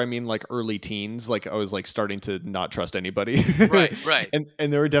 Younger, I mean like early teens. Like I was like starting to not trust anybody. Right.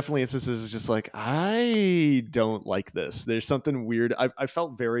 And there were definitely instances just like, I don't like this. There's something weird. I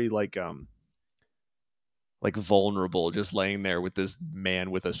felt very like vulnerable just laying there with this man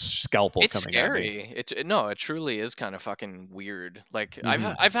with a scalpel It's coming at me. scary. It truly is kind of fucking weird. Like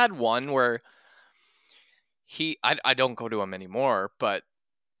Mhm. I've had one where I don't go to him anymore, but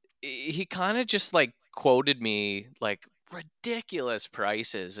he kind of just like quoted me like ridiculous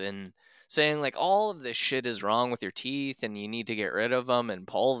prices and saying like all of this shit is wrong with your teeth and you need to get rid of them and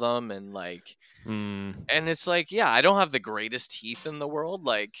pull them and like and it's like, yeah, I don't have the greatest teeth in the world,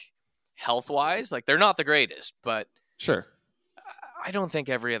 like health wise, like they're not the greatest, but Sure. I don't think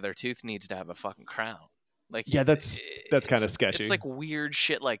every other tooth needs to have a fucking crown. Like, Yeah, that's kinda sketchy. It's like weird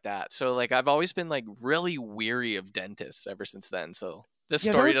shit like that. So like I've always been like really weary of dentists ever since then. So This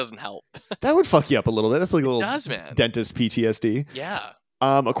Yeah, story that- doesn't help. That would fuck you up a little bit. That's like a It little does, man. dentist PTSD. Yeah.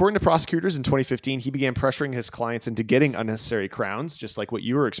 According to prosecutors in 2015, he began pressuring his clients into getting unnecessary crowns, just like what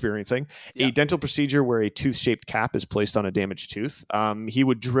you were experiencing. Yeah. A dental procedure where a tooth-shaped cap is placed on a damaged tooth. He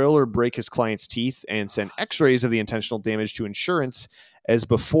would drill or break his client's teeth and send x-rays of the intentional damage to insurance as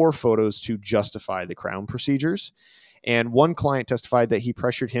before photos to justify the crown procedures. And one client testified that he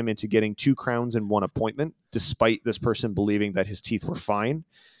pressured him into getting 2 crowns in one appointment, despite this person believing that his teeth were fine.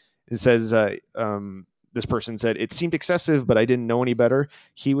 It says, this person said, it seemed excessive, but I didn't know any better.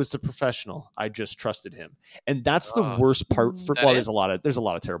 He was the professional. I just trusted him. And that's the Ugh. worst part. For, That well, is- there's a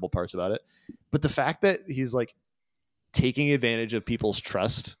lot of terrible parts about it. But the fact that he's like taking advantage of people's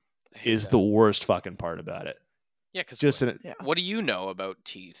trust I hate is that. the worst fucking part about it. Yeah, because Just what do you know about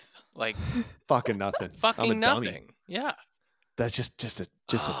teeth? Like fucking nothing. I'm a fucking dummy. nothing. Yeah. That's just a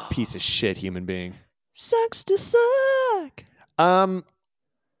piece of shit human being. Sucks to suck.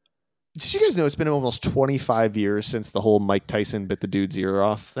 Did you guys know it's been almost 25 years since the whole Mike Tyson bit the dude's ear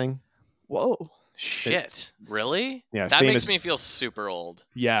off thing? Whoa. Shit. Really? Yeah, That famous- makes me feel super old.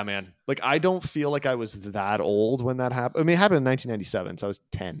 Yeah, man. Like, I don't feel like I was that old when that happened. I mean, it happened in 1997, so I was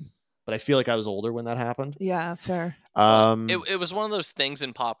 10. But I feel like I was older when that happened. Yeah, fair. It was one of those things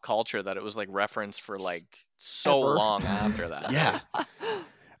in pop culture that it was like referenced for like so Ever. long after that. yeah.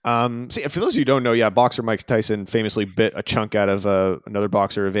 See, for those of you who don't know, yeah, boxer Mike Tyson famously bit a chunk out of another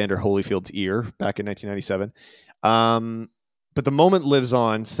boxer, Evander Holyfield's ear back in 1997. But the moment lives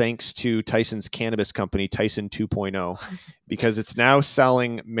on thanks to Tyson's cannabis company, Tyson 2.0, because it's now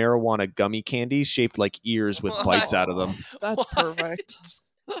selling marijuana gummy candies shaped like ears with bites out of them. That's What? perfect.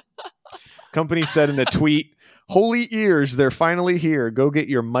 Company said in a tweet, "Holy ears, they're finally here. Go get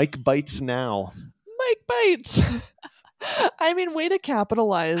your Mike Bites now." Mike Bites. I mean, way to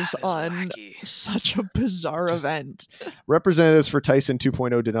capitalize That is on wacky. such a bizarre event. Representatives for Tyson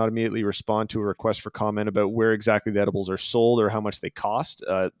 2.0 did not immediately respond to a request for comment about where exactly the edibles are sold or how much they cost.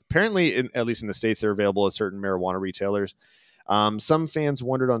 Apparently, at least in the States, they're available at certain marijuana retailers. Some fans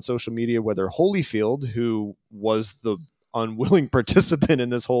wondered on social media whether Holyfield, who was the unwilling participant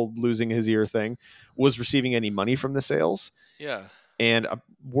in this whole losing his ear thing, was receiving any money from the sales. Yeah. And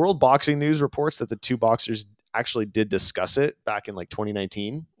World Boxing News reports that the two boxers actually did discuss it back in like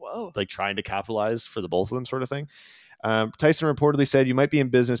 2019, Whoa. like trying to capitalize for the both of them sort of thing. Tyson reportedly said, "You might be in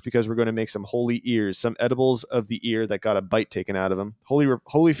business because we're going to make some holy ears, some edibles of the ear that got a bite taken out of him."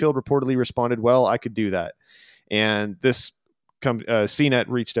 Holyfield reportedly responded, "Well, I could do that." And this CNET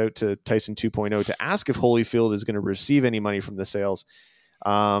reached out to Tyson 2.0 to ask if Holyfield is going to receive any money from the sales.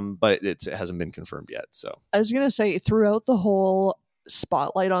 But it hasn't been confirmed yet. So I was gonna say, throughout the whole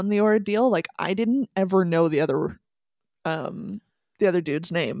spotlight on the ordeal, like I didn't ever know the other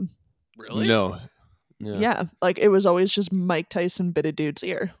dude's name. Really? no. Yeah. Like it was always just Mike Tyson bit a dude's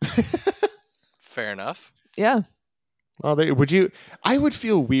ear. Fair enough. Yeah. Well, I would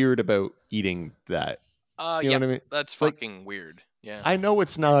feel weird about eating that. You know Yeah, what I mean? that's Like- fucking weird. Yeah. I know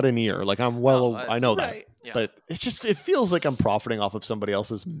it's not an ear. Like I know that. Right. Yeah. But it feels like I'm profiting off of somebody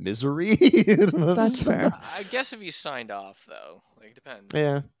else's misery. That's fair. I guess if you signed off, though, like it depends.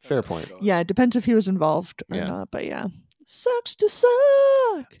 Yeah, fair Depends how point. it goes. Yeah, it depends if he was involved or Yeah. not, but yeah. Sucks to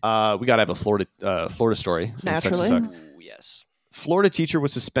suck. We gotta have a Florida story. on Sex and Naturally. Suck. Ooh, yes. Florida teacher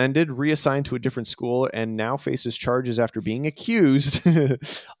was suspended, reassigned to a different school, and now faces charges after being accused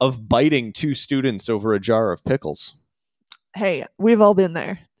of biting 2 students over a jar of pickles. Hey, we've all been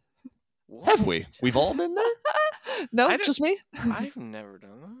there. Have we? What? We've all been there? No, I don't- just me? I've never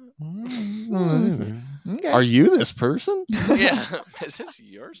done Okay. Are you this person? that. Yeah. Is this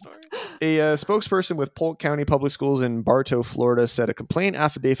your story? A spokesperson with Polk County Public Schools in Bartow, Florida, said a complaint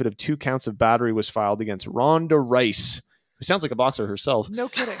affidavit of 2 counts of battery was filed against Rhonda Rice, who sounds like a boxer herself, No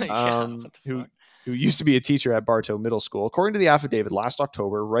kidding. Yeah, what the fuck? who used to be a teacher at Bartow Middle School. According to the affidavit, last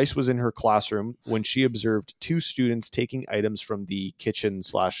October, Rice was in her classroom when she observed 2 students taking items from the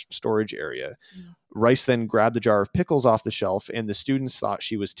kitchen/storage area. Mm. Rice then grabbed the jar of pickles off the shelf, and the students thought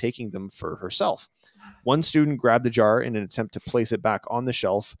she was taking them for herself. One student grabbed the jar in an attempt to place it back on the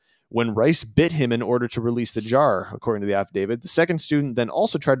shelf when Rice bit him in order to release the jar, according to the affidavit. The second student then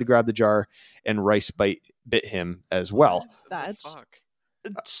also tried to grab the jar, and Rice bit him as well. That's Fuck.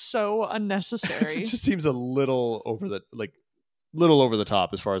 so unnecessary. It just seems a little over the top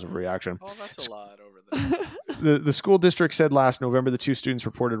as far as a reaction. Oh, that's a lot over there. The school district said last November the 2 students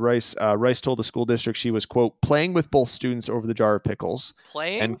reported Rice. Rice told the school district she was, quote, playing with both students over the jar of pickles.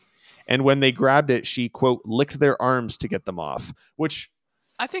 Playing? And when they grabbed it, she, quote, licked their arms to get them off, which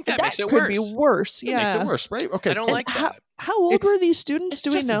I think that, makes it could worse. be worse. it Yeah. makes it worse, right? Okay. I don't And like that. How old It's- were these students? It's Do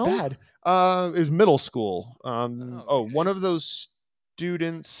we just as know? bad. It was middle school. Okay. One of those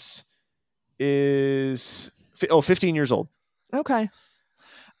students is 15 years old. Okay.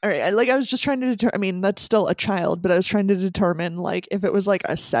 All right. I was just trying to determine. I mean, that's still a child, but I was trying to determine like if it was like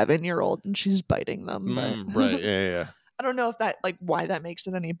a 7-year-old and she's biting them. But Right. Yeah. I don't know if that like why that makes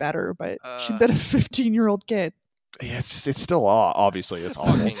it any better. But she Uh, bit a 15-year-old kid Yeah, it's still obviously it's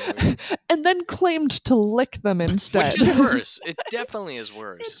awful. Fucking weird. and then claimed to lick them instead. Which is worse. It definitely is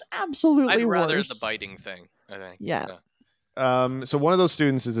worse. It's absolutely I'd rather worse. the biting thing, I think. Yeah. So one of those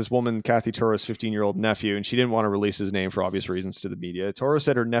students is this woman, Kathy Toro's 15-year-old nephew, and she didn't want to release his name for obvious reasons to the media. Toro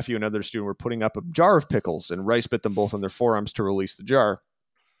said her nephew and another student were putting up a jar of pickles, and Rice bit them both on their forearms to release the jar.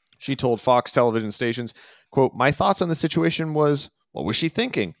 She told Fox television stations, quote, "My thoughts on the situation was, what was she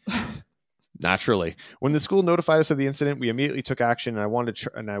thinking?" Naturally, when the school notified us of the incident, we immediately took action, and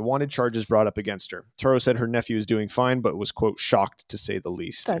I wanted charges brought up against her. Toro said her nephew is doing fine, but was, quote, shocked to say the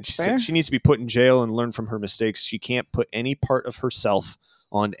least. And That's she fair. said she needs to be put in jail and learn from her mistakes. She can't put any part of herself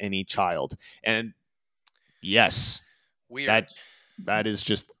on any child. And yes, Weird. that is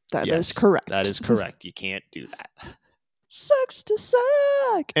just That is yes, correct. That is correct. You can't do that. Sucks to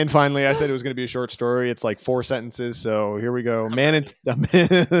suck. And finally, I said it was going to be a short story. It's like 4 sentences, so here we go.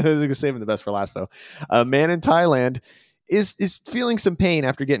 Saving the best for last, though. A man in Thailand is feeling some pain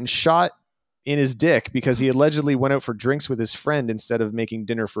after getting shot in his dick because he allegedly went out for drinks with his friend instead of making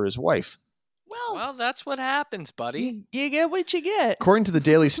dinner for his wife. Well, that's what happens, buddy. You get what you get. According to the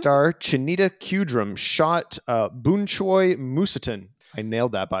Daily Star, Chinita Kudrum shot Boonchoi Musatan. I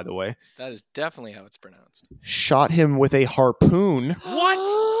nailed that, by the way. That is definitely how it's pronounced. Shot him with a harpoon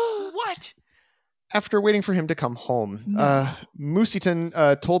What? What? after waiting for him to come home. No.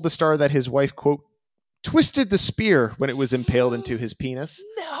 Musitan told the Star that his wife, quote, twisted the spear when it was impaled into his penis.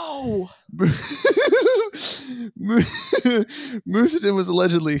 No. Musitan was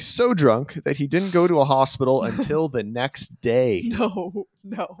allegedly so drunk that he didn't go to a hospital until the next day. No.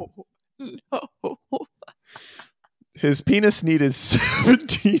 His penis needed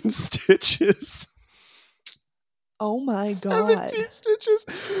 17 stitches. Oh my god. 17 stitches.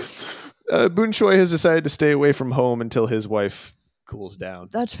 Boon Choi has decided to stay away from home until his wife cools down.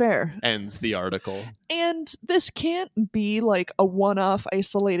 That's fair. Ends the article. And this can't be like a one-off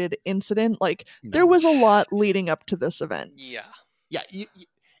isolated incident. Like No. there was a lot leading up to this event. Yeah. Yeah,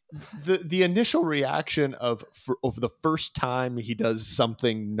 the initial reaction of the first time he does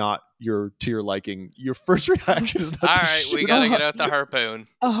something not to your liking, your first reaction is not All to right, we shoot gotta him. get out the harpoon.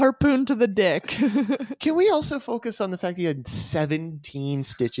 A harpoon to the dick. Can we also focus on the fact that he had 17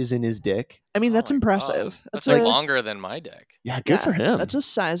 stitches in his dick? I mean, Oh that's my impressive. God. That's a, like longer than my dick. Yeah, good for him. That's a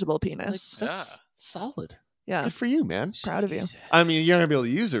sizable Like, penis. that's solid. Yeah. Good for you, man. Proud of you. Jesus. I mean, you're not gonna be able to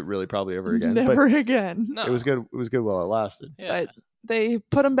use it really probably ever again. Never again. No. But it was good. It was good while it lasted. Yeah. But they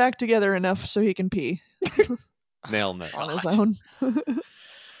put him back together enough so he can pee Nailing it. on his What? own.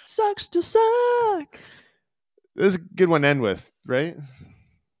 Sucks to suck. This is a good one to end with, right?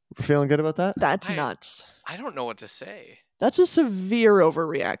 We're feeling good about that? That's I- nuts. I don't know what to say. That's a severe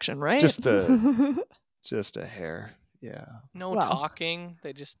overreaction, right? Just Just a hair. Yeah. No Well. talking.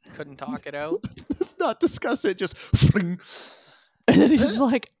 They just couldn't talk it out. Let's not discuss it. Just fling. And then he's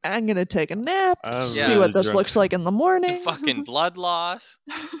like, I'm going to take a nap, I'm see really what this drunk. looks like in the The morning. fucking blood loss.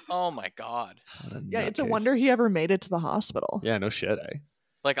 Oh my god. What a Yeah, it's a nutcase. wonder he ever made it to the hospital. Yeah, no shit, eh?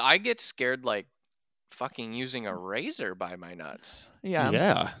 Like I get scared like fucking using a razor by my nuts. Yeah.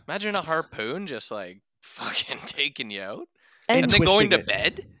 Yeah. Imagine a harpoon just like fucking taking you out. And, And then going to twisting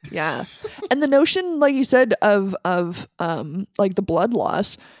it. bed? yeah. And the notion, like you said, of like the blood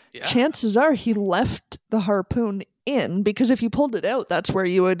loss, Yeah. chances are he left the harpoon in because if you pulled it out, that's where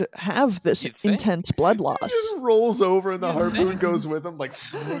you would have this You'd think. intense blood He loss. just rolls over and the Yeah. harpoon goes with him like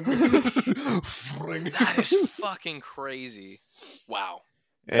fling. Fling. That is fucking crazy. Wow.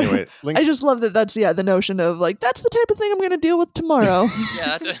 Anyway, links I just love that that's the notion of like that's the type of thing I'm going to deal with tomorrow.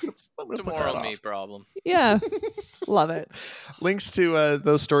 Yeah, that's a I'm gonna put that tomorrow off. me problem. Yeah. Love it. Links to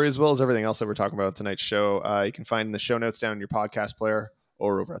those stories as well as everything else that we're talking about in tonight's show. You can find in the show notes down in your podcast player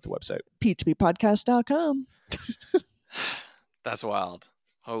or over at the website. p2ppodcast.com. That's wild.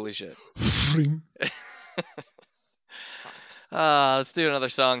 Holy shit. Fling. Let's do another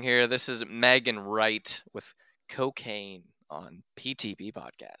song here. This is Megan Wright with Cocaine on PTP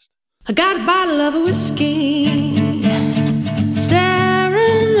Podcast. I got a bottle of whiskey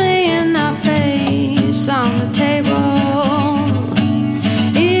staring me in the face on the table.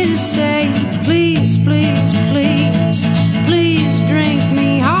 It is saying, please, please, please, please drink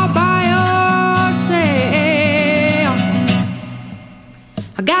me all by yourself.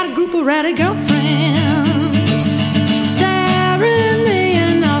 I got a group of rowdy girlfriends staring me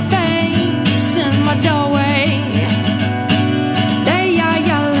in the face in my doorway. They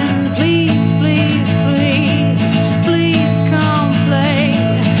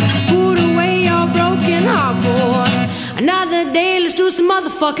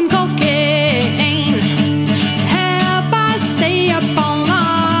motherfucking cocaine. Help us stay up all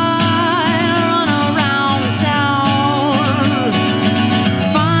night, run around town,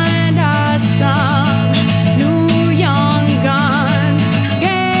 find us some new young guns,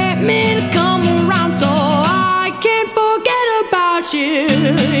 get me to come around so I can't forget about you.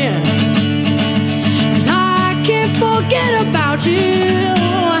 'Cause I can't forget about you.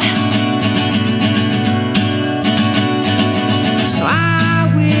 So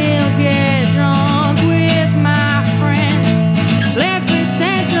I will get drunk with my friends till every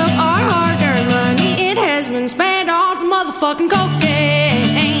cent of our hard-earned money it has been spent on some motherfucking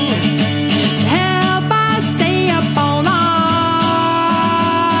cocaine to help us stay up all night.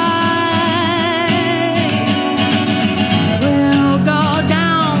 We'll go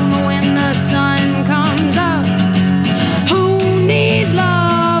down when the sun comes up. Who needs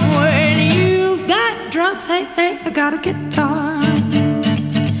love when you've got drugs? Hey, hey, I got a guitar.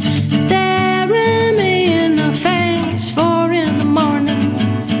 Staring me in the face 4 in the morning.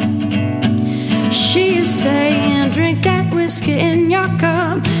 She is saying, drink that whiskey in your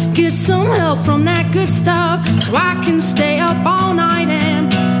cup, get some help from that good stuff, so I can stay up all night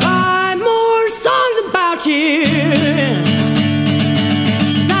and write more songs about you.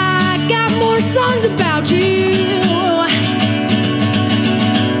 'Cause I got more songs about you.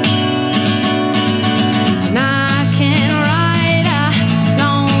 And I can write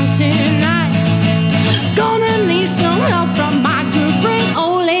alone tonight. Gonna need some help from my good friend,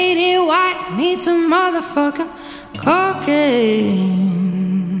 old lady White. Need some motherfucking cocaine.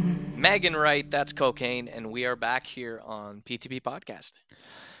 Megan Wright, that's Cocaine, and we are back here on PTP Podcast.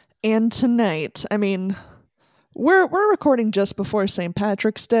 And tonight, I mean, we're recording just before St.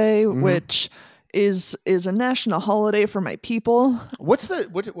 Patrick's Day, which is a national holiday for my people. What's the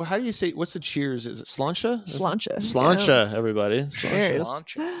how do you say? What's the cheers? Is it slancha? Slancha. Slancha, everybody. Cheers.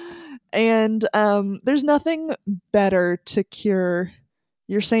 Launch. And there's nothing better to cure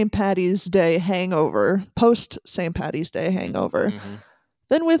your St. Patty's Day hangover, post St. Patty's Day hangover,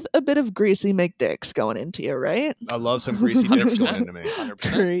 than with a bit of greasy McDicks going into you, right? I love some greasy dips going into me.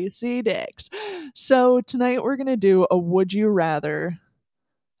 100%. Greasy dicks. So tonight we're gonna do a would you rather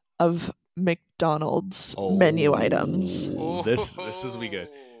of McDonald's menu items. This is we good.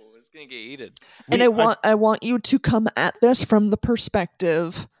 It's gonna get heated. And I want you to come at this from the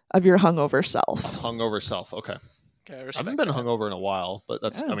perspective of your hungover self. Hungover self. Okay. Okay, I I respect haven't been that. hungover in a while, but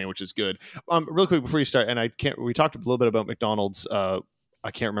that's Yeah. I mean, which is good. Real quick before you start, and we talked a little bit about McDonald's. I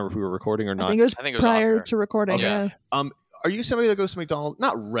can't remember if we were recording or I not. think it was I think it was prior off-air. to recording. Okay. Yeah. Are you somebody that goes to McDonald's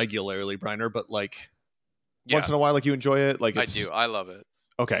not regularly, Briner, but like Yeah, once in a while, like you enjoy it? Like I it's, do. I love it.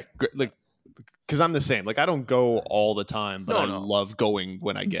 Okay, great. Like because I'm the same. Like I don't go all the time, but No. I love going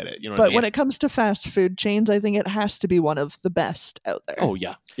when I get it. You know what But I mean? when it comes to fast food chains, I think it has to be one of the best out there. Oh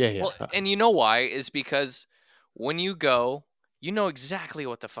yeah, yeah. Well, and you know why? Is because when you go, you know exactly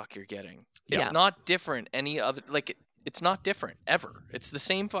what the fuck you're getting. It's Yeah. not different any other it's not different ever. It's the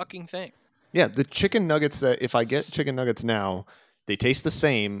same fucking thing. Yeah, the chicken nuggets that if I get chicken nuggets now, they taste the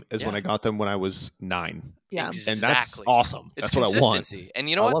same as when Yeah. I got them when I was 9. Yeah. And that's Exactly. awesome. It's That's what I want. consistency. And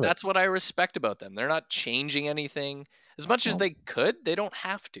you know I what? love it. That's what I respect about them. They're not changing anything. As much as No. they could, they don't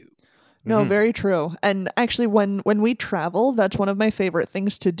have to. No, Mhm. very true. And actually, when we travel, that's one of my favorite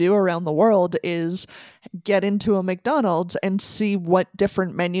things to do around the world is get into a McDonald's and see what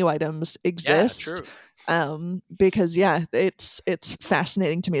different menu items exist. Yeah, true. Because it's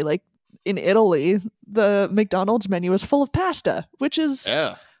fascinating to me. Like in Italy, the McDonald's menu is full of pasta, which is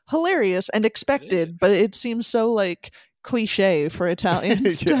Yeah. hilarious and expected, but it seems so like cliche for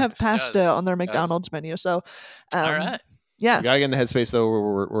Italians to Yeah, have pasta does. on their McDonald's menu. So, All right. yeah. We gotta get in the headspace though.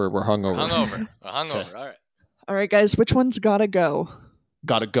 We're hungover. Hungover. Hungover. All right. All right, guys, which one's gotta go?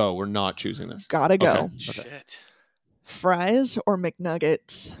 Gotta go. We're not choosing this. Gotta go. Okay. Shit. Fries or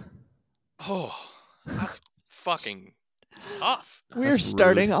McNuggets? Oh, that's fucking tough. We're That's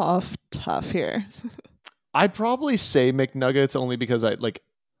starting rude. off tough here. I'd probably say McNuggets only because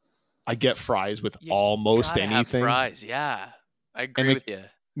I get fries with You almost Gotta have anything. fries. Yeah. I agree with you.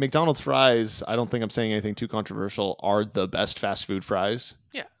 McDonald's fries, I don't think I'm saying anything too controversial, are the best fast food fries.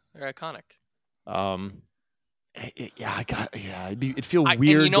 They're iconic. It'd feel And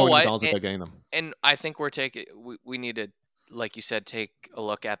weird you know going to what? McDonald's without getting them. And I think we need to, like you said, take a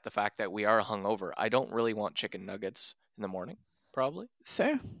look at the fact that we are hungover. I don't really want chicken nuggets in the morning, probably.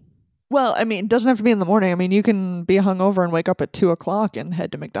 Fair. Well, I mean, it doesn't have to be in the morning. I mean, you can be hungover and wake up at 2:00 and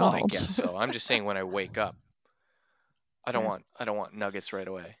head to Well, McDonald's. I guess so. I'm just saying when I wake up, I don't want nuggets right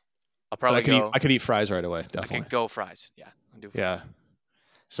away. I'll But probably I could eat fries right away, I definitely. could go fries. Yeah, I'll do fries. Yeah.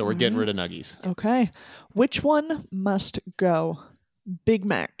 So we're getting rid of nuggies. Okay. Which one must go? Big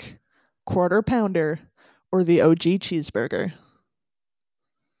Mac, Quarter Pounder, or the OG cheeseburger?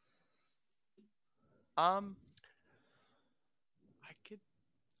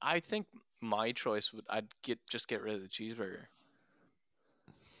 I think my choice would just get rid of the cheeseburger.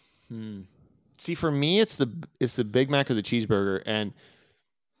 See, for me, it's the Big Mac or the cheeseburger, and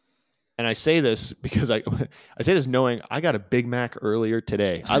I say this because I say this knowing I got a Big Mac earlier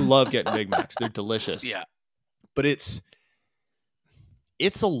today. I love getting Big Macs; they're delicious. Yeah, but it's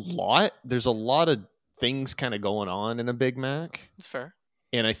a lot. There's a lot of things kind of going on in a Big Mac, that's fair.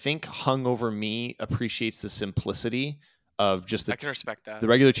 and I think hungover me appreciates the simplicity of just I can respect that. the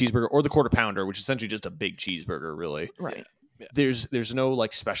regular cheeseburger or the Quarter Pounder, which is essentially just a big cheeseburger, really. Right. Yeah. There's no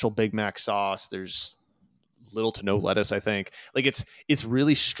like special Big Mac sauce. There's little to no lettuce, I think. Like it's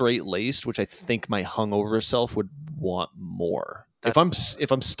really straight laced, which I think my hungover self would want more. If I'm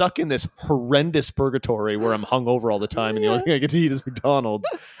stuck in this horrendous purgatory where I'm hungover all the time and the only thing I get to eat is McDonald's,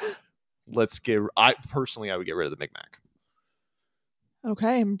 I would get rid of the Big Mac.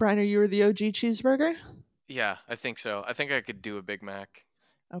 Okay, and Brian, are you the OG cheeseburger? Yeah, I think so. I think I could do a Big Mac.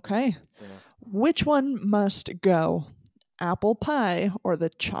 Okay. Yeah. Which one must go? Apple pie or the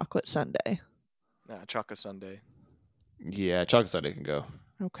chocolate sundae? Chocolate sundae. Yeah, chocolate sundae can go.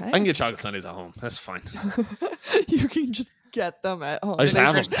 Okay. I can get chocolate sundaes at home. That's fine. You can just get them at home. I just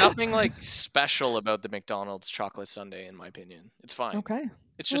have There's them. nothing like special about the McDonald's chocolate sundae, in my opinion. It's fine. Okay.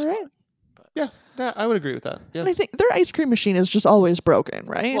 It's just All right. fun. Yeah, I would agree with that. Yeah. And I think their ice cream machine is just always broken,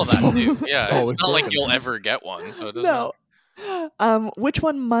 right? Well, that too. Yeah, always it's not like broken. you'll ever get one, so it doesn't No. Which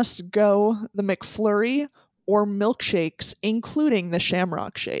one must go? The McFlurry or milkshakes, including the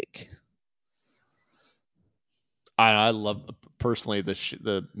Shamrock Shake? I love personally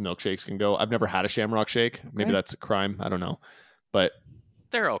the milkshakes can go. I've never had a Shamrock Shake. Maybe Okay. that's a crime. I don't know, but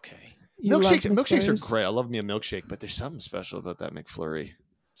They're okay. You love milkshakes are McFlurries? great. I love me a milkshake, but there's something special about that McFlurry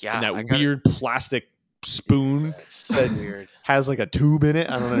Yeah, and I that gotta- weird plastic spoon It's so that weird. has like a tube in it.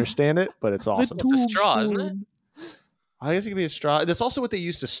 I don't understand it, but it's awesome. It's a straw, isn't it? spoon. I guess it could be a straw. That's also what they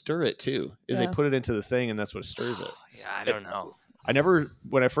use to stir it too. Is Yeah. they put it into the thing and that's what stirs it. Yeah, I don't know.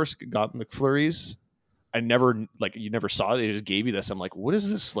 When I first got McFlurries, you never saw it. They just gave you this. I'm like, what is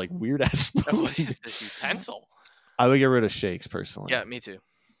this like weird ass spoon? What is this utensil? I would get rid of shakes personally. Yeah, me too.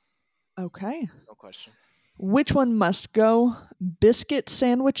 Okay. No question. Which one must go? Biscuit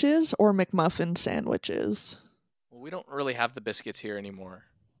sandwiches or McMuffin sandwiches? Well, we don't really have the biscuits here anymore.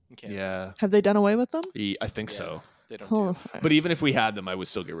 Okay. Yeah. Have they done away with them? I think Yeah. so. They don't Oh, do. But even if we had them, I would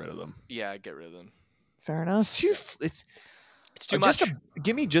still get rid of them. Yeah, I'd get rid of them. fair enough. It's too much.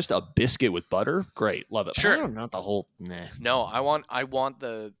 Give me just a biscuit with butter. Great, love it. But Sure. I don't want the whole. Nah. No, I want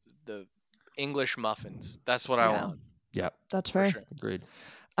the English muffins. That's what I Yeah. want. Yeah, That's For fair. sure. agreed.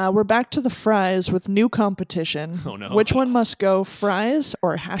 We're back to the fries with new competition. Oh, no. Which one must go? Fries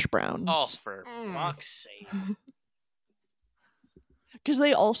or hash browns? Oh, for fuck's sake. Because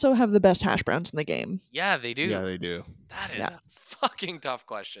they also have the best hash browns in the game. Yeah, they do. Yeah, they do. That is Yeah. a fucking tough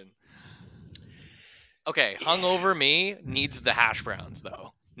question. Okay, hungover me needs the hash browns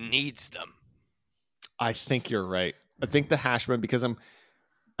though. Needs them. I think you're right. I think the hash brown because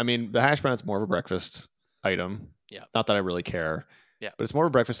the hash brown's more of a breakfast item. Yeah. Not that I really care. Yeah. But it's more of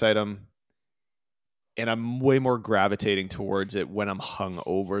a breakfast item, and I'm way more gravitating towards it when I'm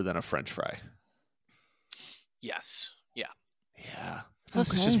hungover than a French fry. Yes. Yeah. Yeah. Plus,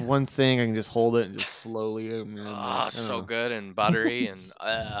 it's just Okay. one thing. I can just hold it and just slowly. Oh, so good and buttery and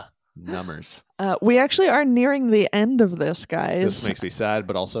Numbers. We actually are nearing the end of this, guys. This makes me sad,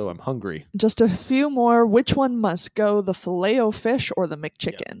 but also I'm hungry. Just a few more. Which one must go? The Filet-O-Fish or the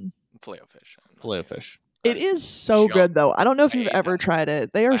McChicken? Filet-O-Fish. Filet-O-Fish. It is so Jump. good, though. I don't know if I you've hate ever it. tried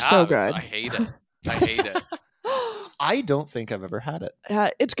it. They are I so have. good. I hate it. I hate it. I don't think I've ever had it.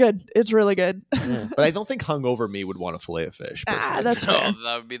 It's good. It's really good. Yeah. But I don't think hungover me would want a Filet-O-Fish. personally. That's No, fair.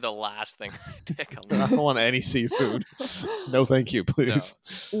 that would be the last thing I'd pick. I don't want any seafood. No, thank you, please.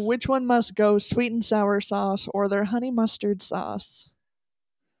 Which one must go? Sweet and sour sauce or their honey mustard sauce?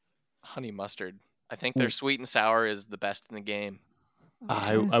 Honey mustard. I think their sweet and sour is the best in the game.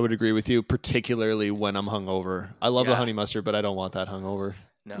 I would agree with you, particularly when I'm hungover. I love the Yeah. honey mustard, but I don't want that hungover.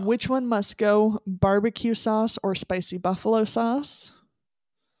 No. Which one must go? Barbecue sauce or spicy buffalo sauce?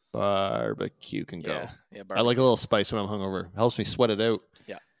 Barbecue can go. Yeah. I like a little spice when I'm hungover. Helps me sweat it out.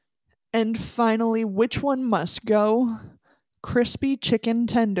 And finally, which one must go? Crispy chicken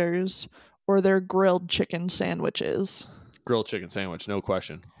tenders or their grilled chicken sandwiches? Grilled chicken sandwich, no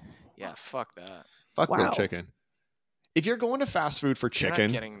question. Yeah, fuck that. Fuck Wow. grilled chicken. If you're going to fast food for You're not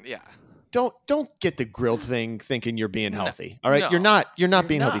chicken, getting, yeah. don't get the grilled thing thinking you're being No, healthy. All right, no, you're not you're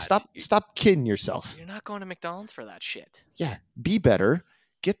being healthy. not. Stop kidding yourself. You're not going to McDonald's for that shit. Yeah, be better.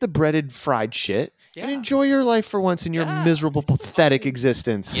 Get the breaded fried shit and Yeah. enjoy your life for once in your Yeah. miserable, pathetic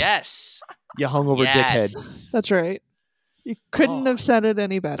existence. Yes. You hungover Yes. dickhead. That's right. You couldn't Oh. have said it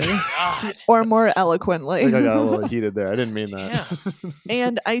any better God. or more I eloquently. think I got a little heated there. I didn't mean that. Damn.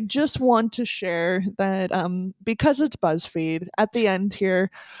 And I just want to share that because it's BuzzFeed, at the end here,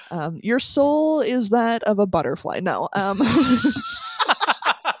 your soul is that of a butterfly. No. I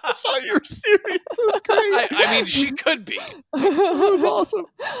thought you were serious. It was great. I mean, she could be. That was awesome.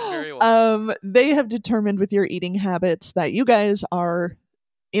 Very well. They have determined with your eating habits that you guys are,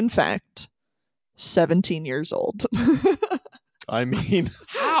 in fact, 17 years old. I mean,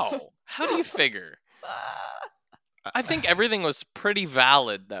 How? How do you figure? I think everything was pretty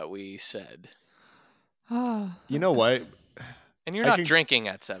valid that we said. you know what? And you're I not can- drinking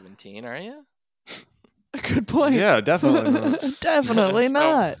at 17, are you? Good point. Yeah, definitely not. Definitely So,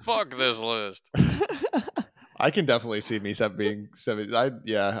 not. fuck this list. I can definitely see me being 7. I The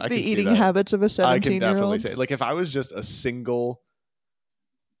can see eating that. habits of a I can 17-year-old. definitely say, like, if I was just a single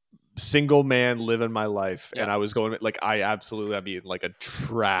man living my life, and Yeah. I was going like, I'd be in like a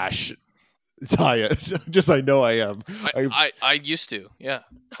trash diet. Just I know I am. I used to, yeah,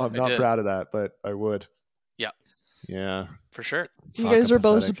 I'm I not did. proud of that, but I would. Yeah. Yeah. for sure. You Fuck, guys I'm are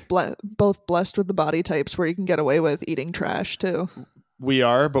both pathetic. both blessed with the body types where you can get away with eating trash too. We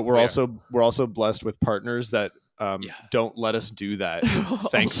are, but we're We are. also blessed with partners that Yeah. don't let us do that. Also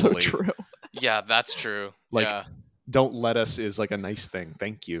Thankfully. true. Yeah, that's true. Like, yeah, Don't let us is like a nice thing.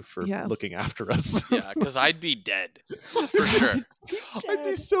 Thank you for Yeah. looking after us. yeah, because I'd be dead for sure. I'd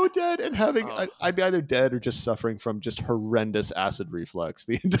be so dead and having Oh. I'd be either dead or just suffering from just horrendous acid reflux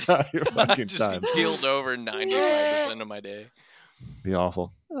the entire fucking Just time. be keeled over 95% of my day. Be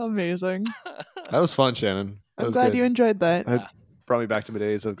awful. Amazing. That was fun, Shannon. That I'm was glad good. you enjoyed that. That brought me back to my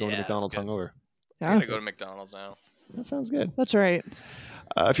days of going Yeah, to it's McDonald's good. hungover. I Yeah, gotta go to McDonald's now. That sounds good. that's right.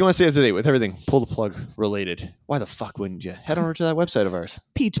 If you want to stay up to date with everything pull the plug related, why the fuck wouldn't you? Head over to that website of ours.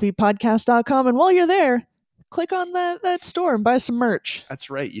 p2ppodcast.com, and while you're there, click on that store and buy some merch. That's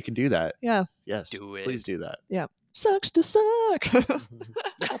right. You can do that. Yeah. Yes. Do it. Please do that. Sucks to suck.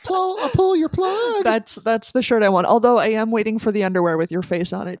 I'll pull your plug. That's the shirt I want. Although I am waiting for the underwear with your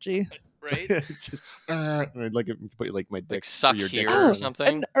face on it, G. Right? Just, like put like my dick Like suck or your here dick. or Oh, something.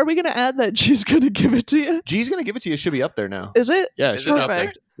 And are we gonna add that she's gonna give it to you? G's gonna give it to you. It should be up there now. Is it? Yeah, Is should it be up there?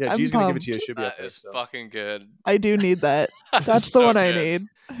 Perfect. Yeah, I'm G's gonna give it to you. It pumped. should be up That there. is so. fucking good. I do need that. That's the So one I good.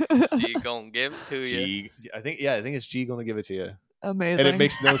 need. G gonna give it to you. G. I think it's G gonna give it to you. Amazing. And it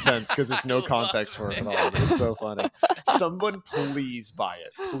makes no sense because there's no I love context for it at it. all. It's so funny. Someone please buy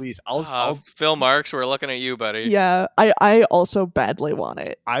it. Please. I'll Phil Marks, we're looking at you, buddy. Yeah, I also badly want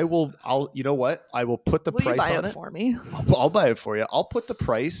it. I'll you know what? I will put the Will you price buy on it it. for me? I'll buy it for you. I'll put the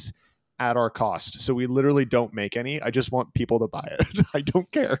price at our cost. So we literally don't make any. I just want people to buy it. I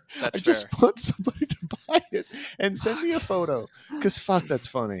don't care. That's I just fair. want somebody to buy it and send me a photo. Because fuck, that's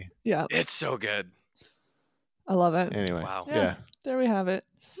funny. Yeah, It's so good. I love it. Anyway. Wow. Yeah. There we have it.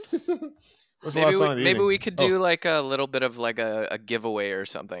 What's the last song of the Maybe evening? we could do like a little bit of like a giveaway or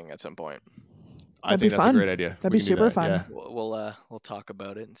something at some point. I That'd think be that's fun. a great idea. That'd We be can do super that, fun. yeah. We'll talk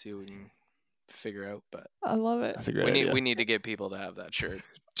about it and see what we can figure out. But I love it. That's a great we idea. need to get people to have that shirt.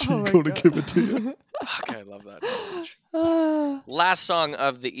 Oh my Gonna God. give it to you. Fuck, I love that so much. Ah. Last song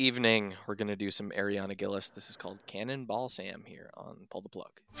of the evening, we're gonna do some Ariana Gillis. This is called Cannonball Sam here on Pull the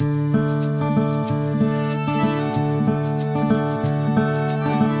Plug.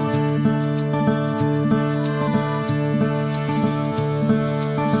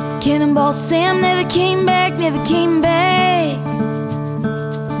 Cannonball Sam never came back, never came back.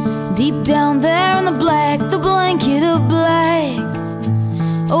 Deep down there in the black, the blanket of black.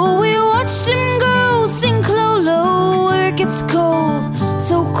 Oh, we watched him go, sing Clolo, where it gets cold,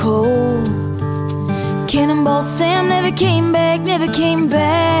 so cold. Cannonball Sam never came back, never came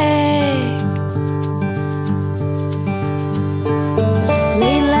back.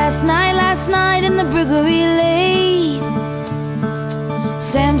 Late last night in the Briggery late.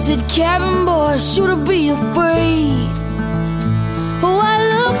 Sam said, cabin boy, should I be afraid? Oh, I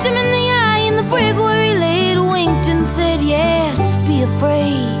looked him in the eye in the brig where he laid, winked and said, yeah, be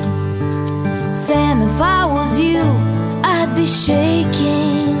afraid. Sam, if I was you, I'd be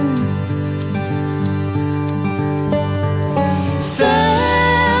shaking.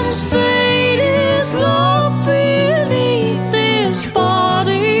 Sam's fate is low beneath this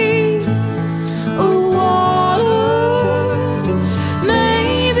body of water.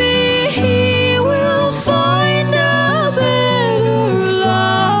 Maybe he will find a better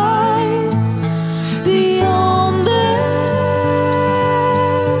life.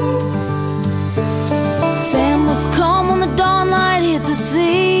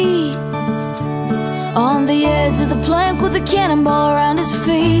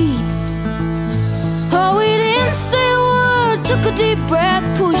 Took a deep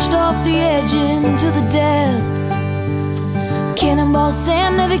breath, pushed off the edge into the depths. Cannonball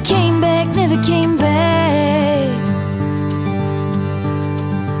Sam never came back, never came back.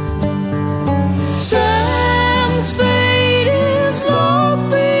 Sam's fate is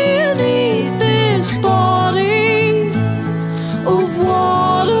locked beneath this body of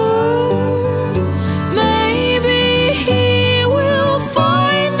water. Maybe he will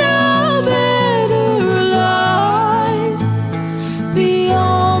find a better life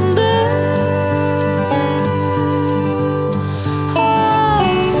beyond there.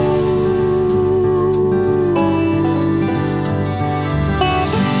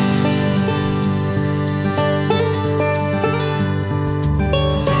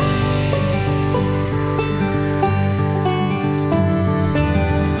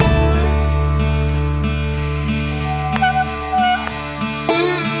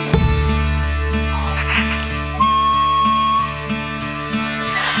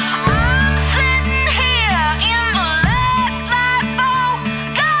 I'm sitting here in the last lifeboat.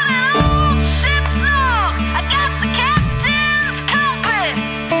 Got an old ship's log. I got the captain's compass.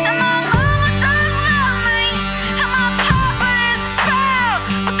 And my mama does love me. And my papa is proud.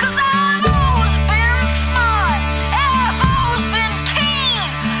 Because I've always been smart. And I've always been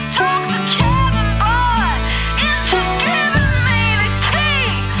keen. Talk the cabin boy into giving me the key.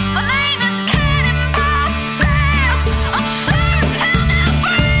 My name is Cannonball Sam. I'm sure as hell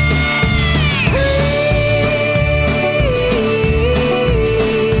now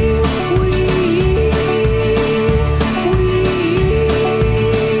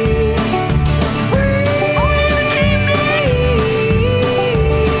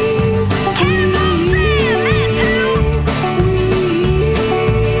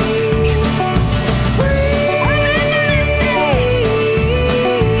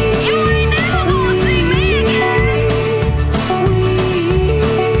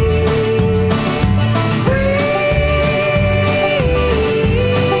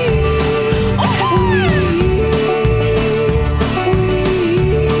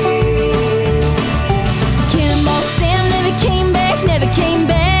Cannonball Sam never came back, never came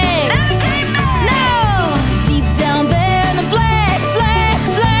back. No, deep down there in the black, black,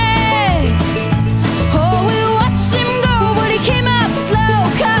 black. Oh, we watched him go, but he came out slow.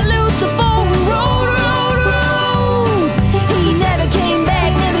 Cut loose a boat and rode, rode, rode. He never came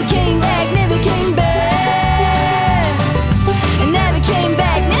back, never came back, never came back. And never came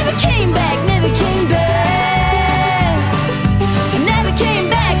back, never came back, never came back. And never came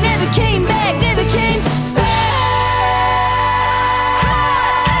back, never came back, never came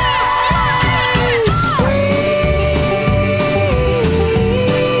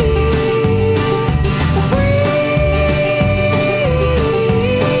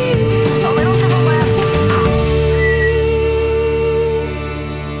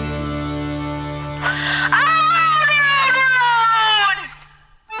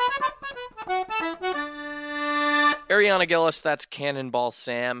Ariana Gillis, that's Cannonball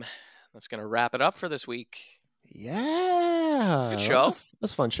Sam. That's going to wrap it up for this week. Yeah. Good show.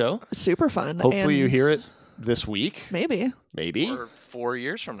 That's a fun show. Super fun. Hopefully you and hear it this week. Maybe. Maybe. Or 4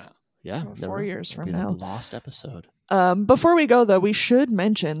 years from now. Yeah. Or 4 years from Maybe that now. lost episode. Before we go, though, we should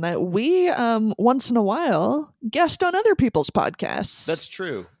mention that we, once in a while, guest on other people's podcasts. That's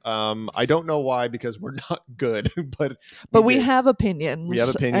true. I don't know why, because we're not good, but we did. have opinions. We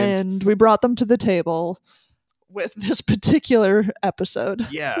have opinions. And we brought them to the table with this particular episode.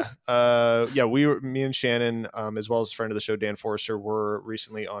 Yeah. Me and Shannon, as well as a friend of the show, Dan Forrester, were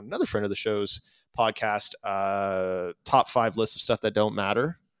recently on another friend of the show's podcast, top 5 lists of stuff that don't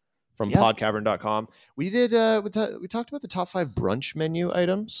matter from Yep. podcavern.com. We did, we talked about the top 5 brunch menu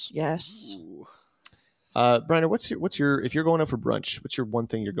items. Yes. Brian, what's your, if you're going out for brunch, what's your one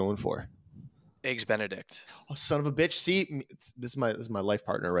thing you're going for? Eggs Benedict. Oh, son of a bitch. See, this is my life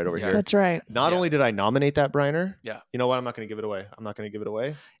partner right over Yeah. here. That's right. Not Yeah. only did I nominate that, Briner. Yeah. You know what? I'm not going to give it away.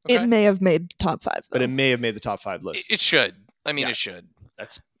 Okay. It may have made top 5, But though. it may have made the top 5 list. It should. I mean, Yeah. it should.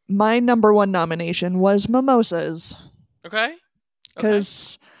 That's My number 1 nomination was mimosas, Okay.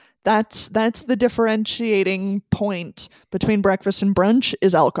 because that's the differentiating point between breakfast and brunch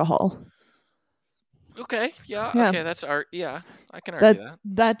is alcohol. Okay. Yeah. Yeah. Okay. That's art. Yeah. I can argue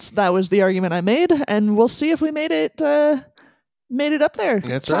that. That was the argument I made, and we'll see if we made it up there.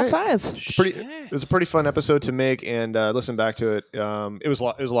 That's top right. 5. It's pretty. It was a pretty fun episode to make, and listen back to it. It was a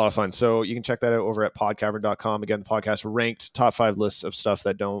lot of fun. So you can check that out over at podcavern.com. Again, the podcast ranked top 5 lists of stuff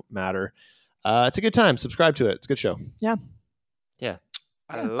that don't matter. It's a good time. Subscribe to it. It's a good show.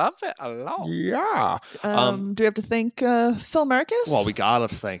 I love it a lot. Yeah. Do we have to thank Phil Marcus? Well, we gotta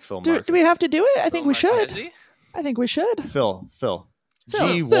thank Phil do Marcus. we have to do it? I think we Phil should. Marchese? I think we should. Phil. Phil,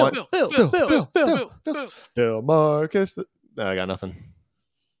 G1. Phil. Phil Marcus. No, I got nothing.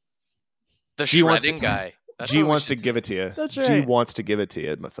 The G wants shredding to- guy. That's G what we wants to should give do. it to you. That's G right. wants to give it to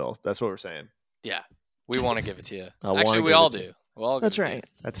you, Phil. That's what we're saying. Yeah, we want to give it to you. I wanna Actually, we give all it to do. you. We all give That's it to you. right.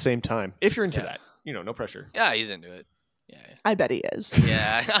 At the same time, if you're into Yeah. that, no pressure. Yeah, he's into it. Yeah, I bet he is.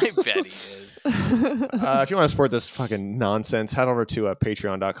 yeah, I bet he is. If you want to support this fucking nonsense, head over to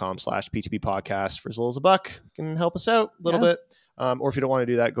patreon.com/PTP podcast for as little as $1. You can help us out a little Yeah. bit. Or if you don't want to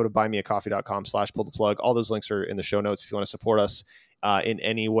do that, go to buymeacoffee.com/pull-the-plug. All those links are in the show notes if you want to support us in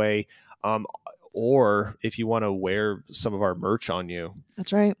any way. Or if you want to wear some of our merch on you,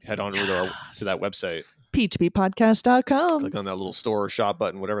 That's right. head on over to that website. PTPpodcast.com. Click on that little store or shop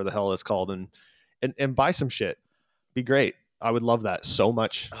button, whatever the hell it's called, and buy some shit. Be great. I would love that so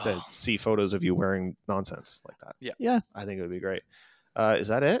much to Oh. see photos of you wearing nonsense like that. Yeah, I think it would be great. Is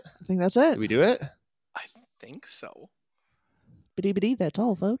that it? I think that's it. Did we do it? I think so. Bitty, that's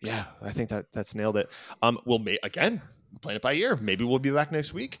all, folks. Yeah, I think that's nailed it. We'll again playing it by ear. Maybe we'll be back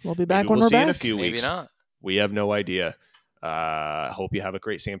next week. We'll be back Maybe when we'll we're see you in a back. few Maybe weeks. not. We have no idea. Hope you have a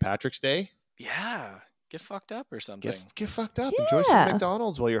great St. Patrick's Day. Yeah, get fucked up or something. Get fucked up. Enjoy some Yeah.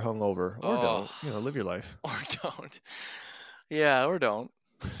 McDonald's while you're hungover, or Oh. don't. Live your life. Or don't. Yeah, or don't.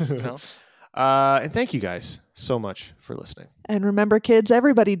 You know? And thank you guys so much for listening. And remember, kids,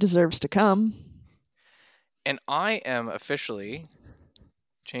 everybody deserves to come. And I am officially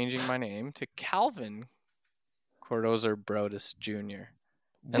changing my name to Calvin Cordoza Brodus Jr.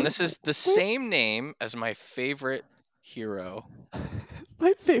 And this is the same name as my favorite hero.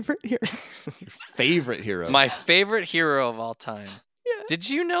 My favorite hero. Favorite hero. My favorite hero of all time. Yeah. Did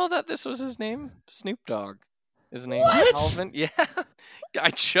you know that this was his name? Snoop Dogg. His name What? Calvin. Yeah. I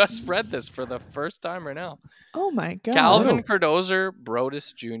just read this for the first time right now. Oh my god. Calvin Cordoza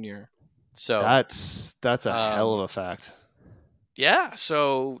Brodus Jr. So That's a hell of a fact. yeah,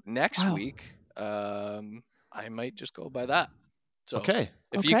 so next Wow. week, I might just go by that. So Okay.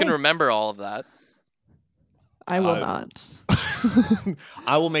 if you can Okay. remember all of that. I will Uh, not.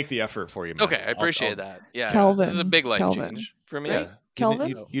 I will make the effort for you, man. Okay, I appreciate that. Yeah, Calvin, this is a big life Calvin. change for me. Yeah.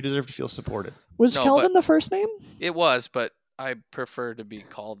 Kelvin? You deserve to feel supported. Was No, Kelvin the first name? It was, but I prefer to be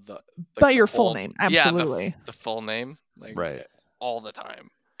called the By the your full whole- name, Yeah, the f- absolutely. the full name, like Right. all the time.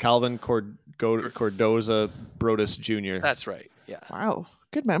 Calvin Cordoza Brodus Jr. That's right. Yeah. Wow.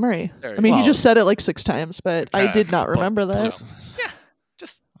 Good memory. There I you mean, go. he just said it like 6 times, but I Okay. did not remember that. So, yeah,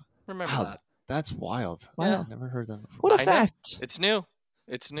 just remember Wow, that. that's wild. Wow. Never heard that before. What a I know. fact. It's new.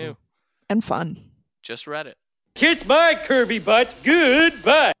 It's new. And fun. Just read it. Kiss my curvy butt.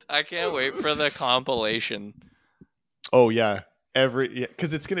 Goodbye. I can't wait for the compilation. Oh yeah,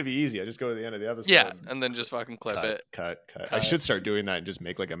 because it's gonna be easy. I just go to the end of the episode. Yeah, and then just fucking clip it. Cut. I Cut. should start doing that and just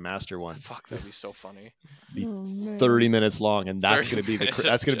make like a master one. Fuck, that'd be so funny. Be Oh, man. 30 minutes long, and that's 30 gonna be minutes of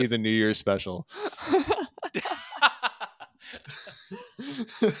that's gonna be just- the New Year's special.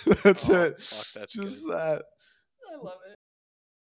 That's Oh, it. Fuck, that's Just good. that. I love it.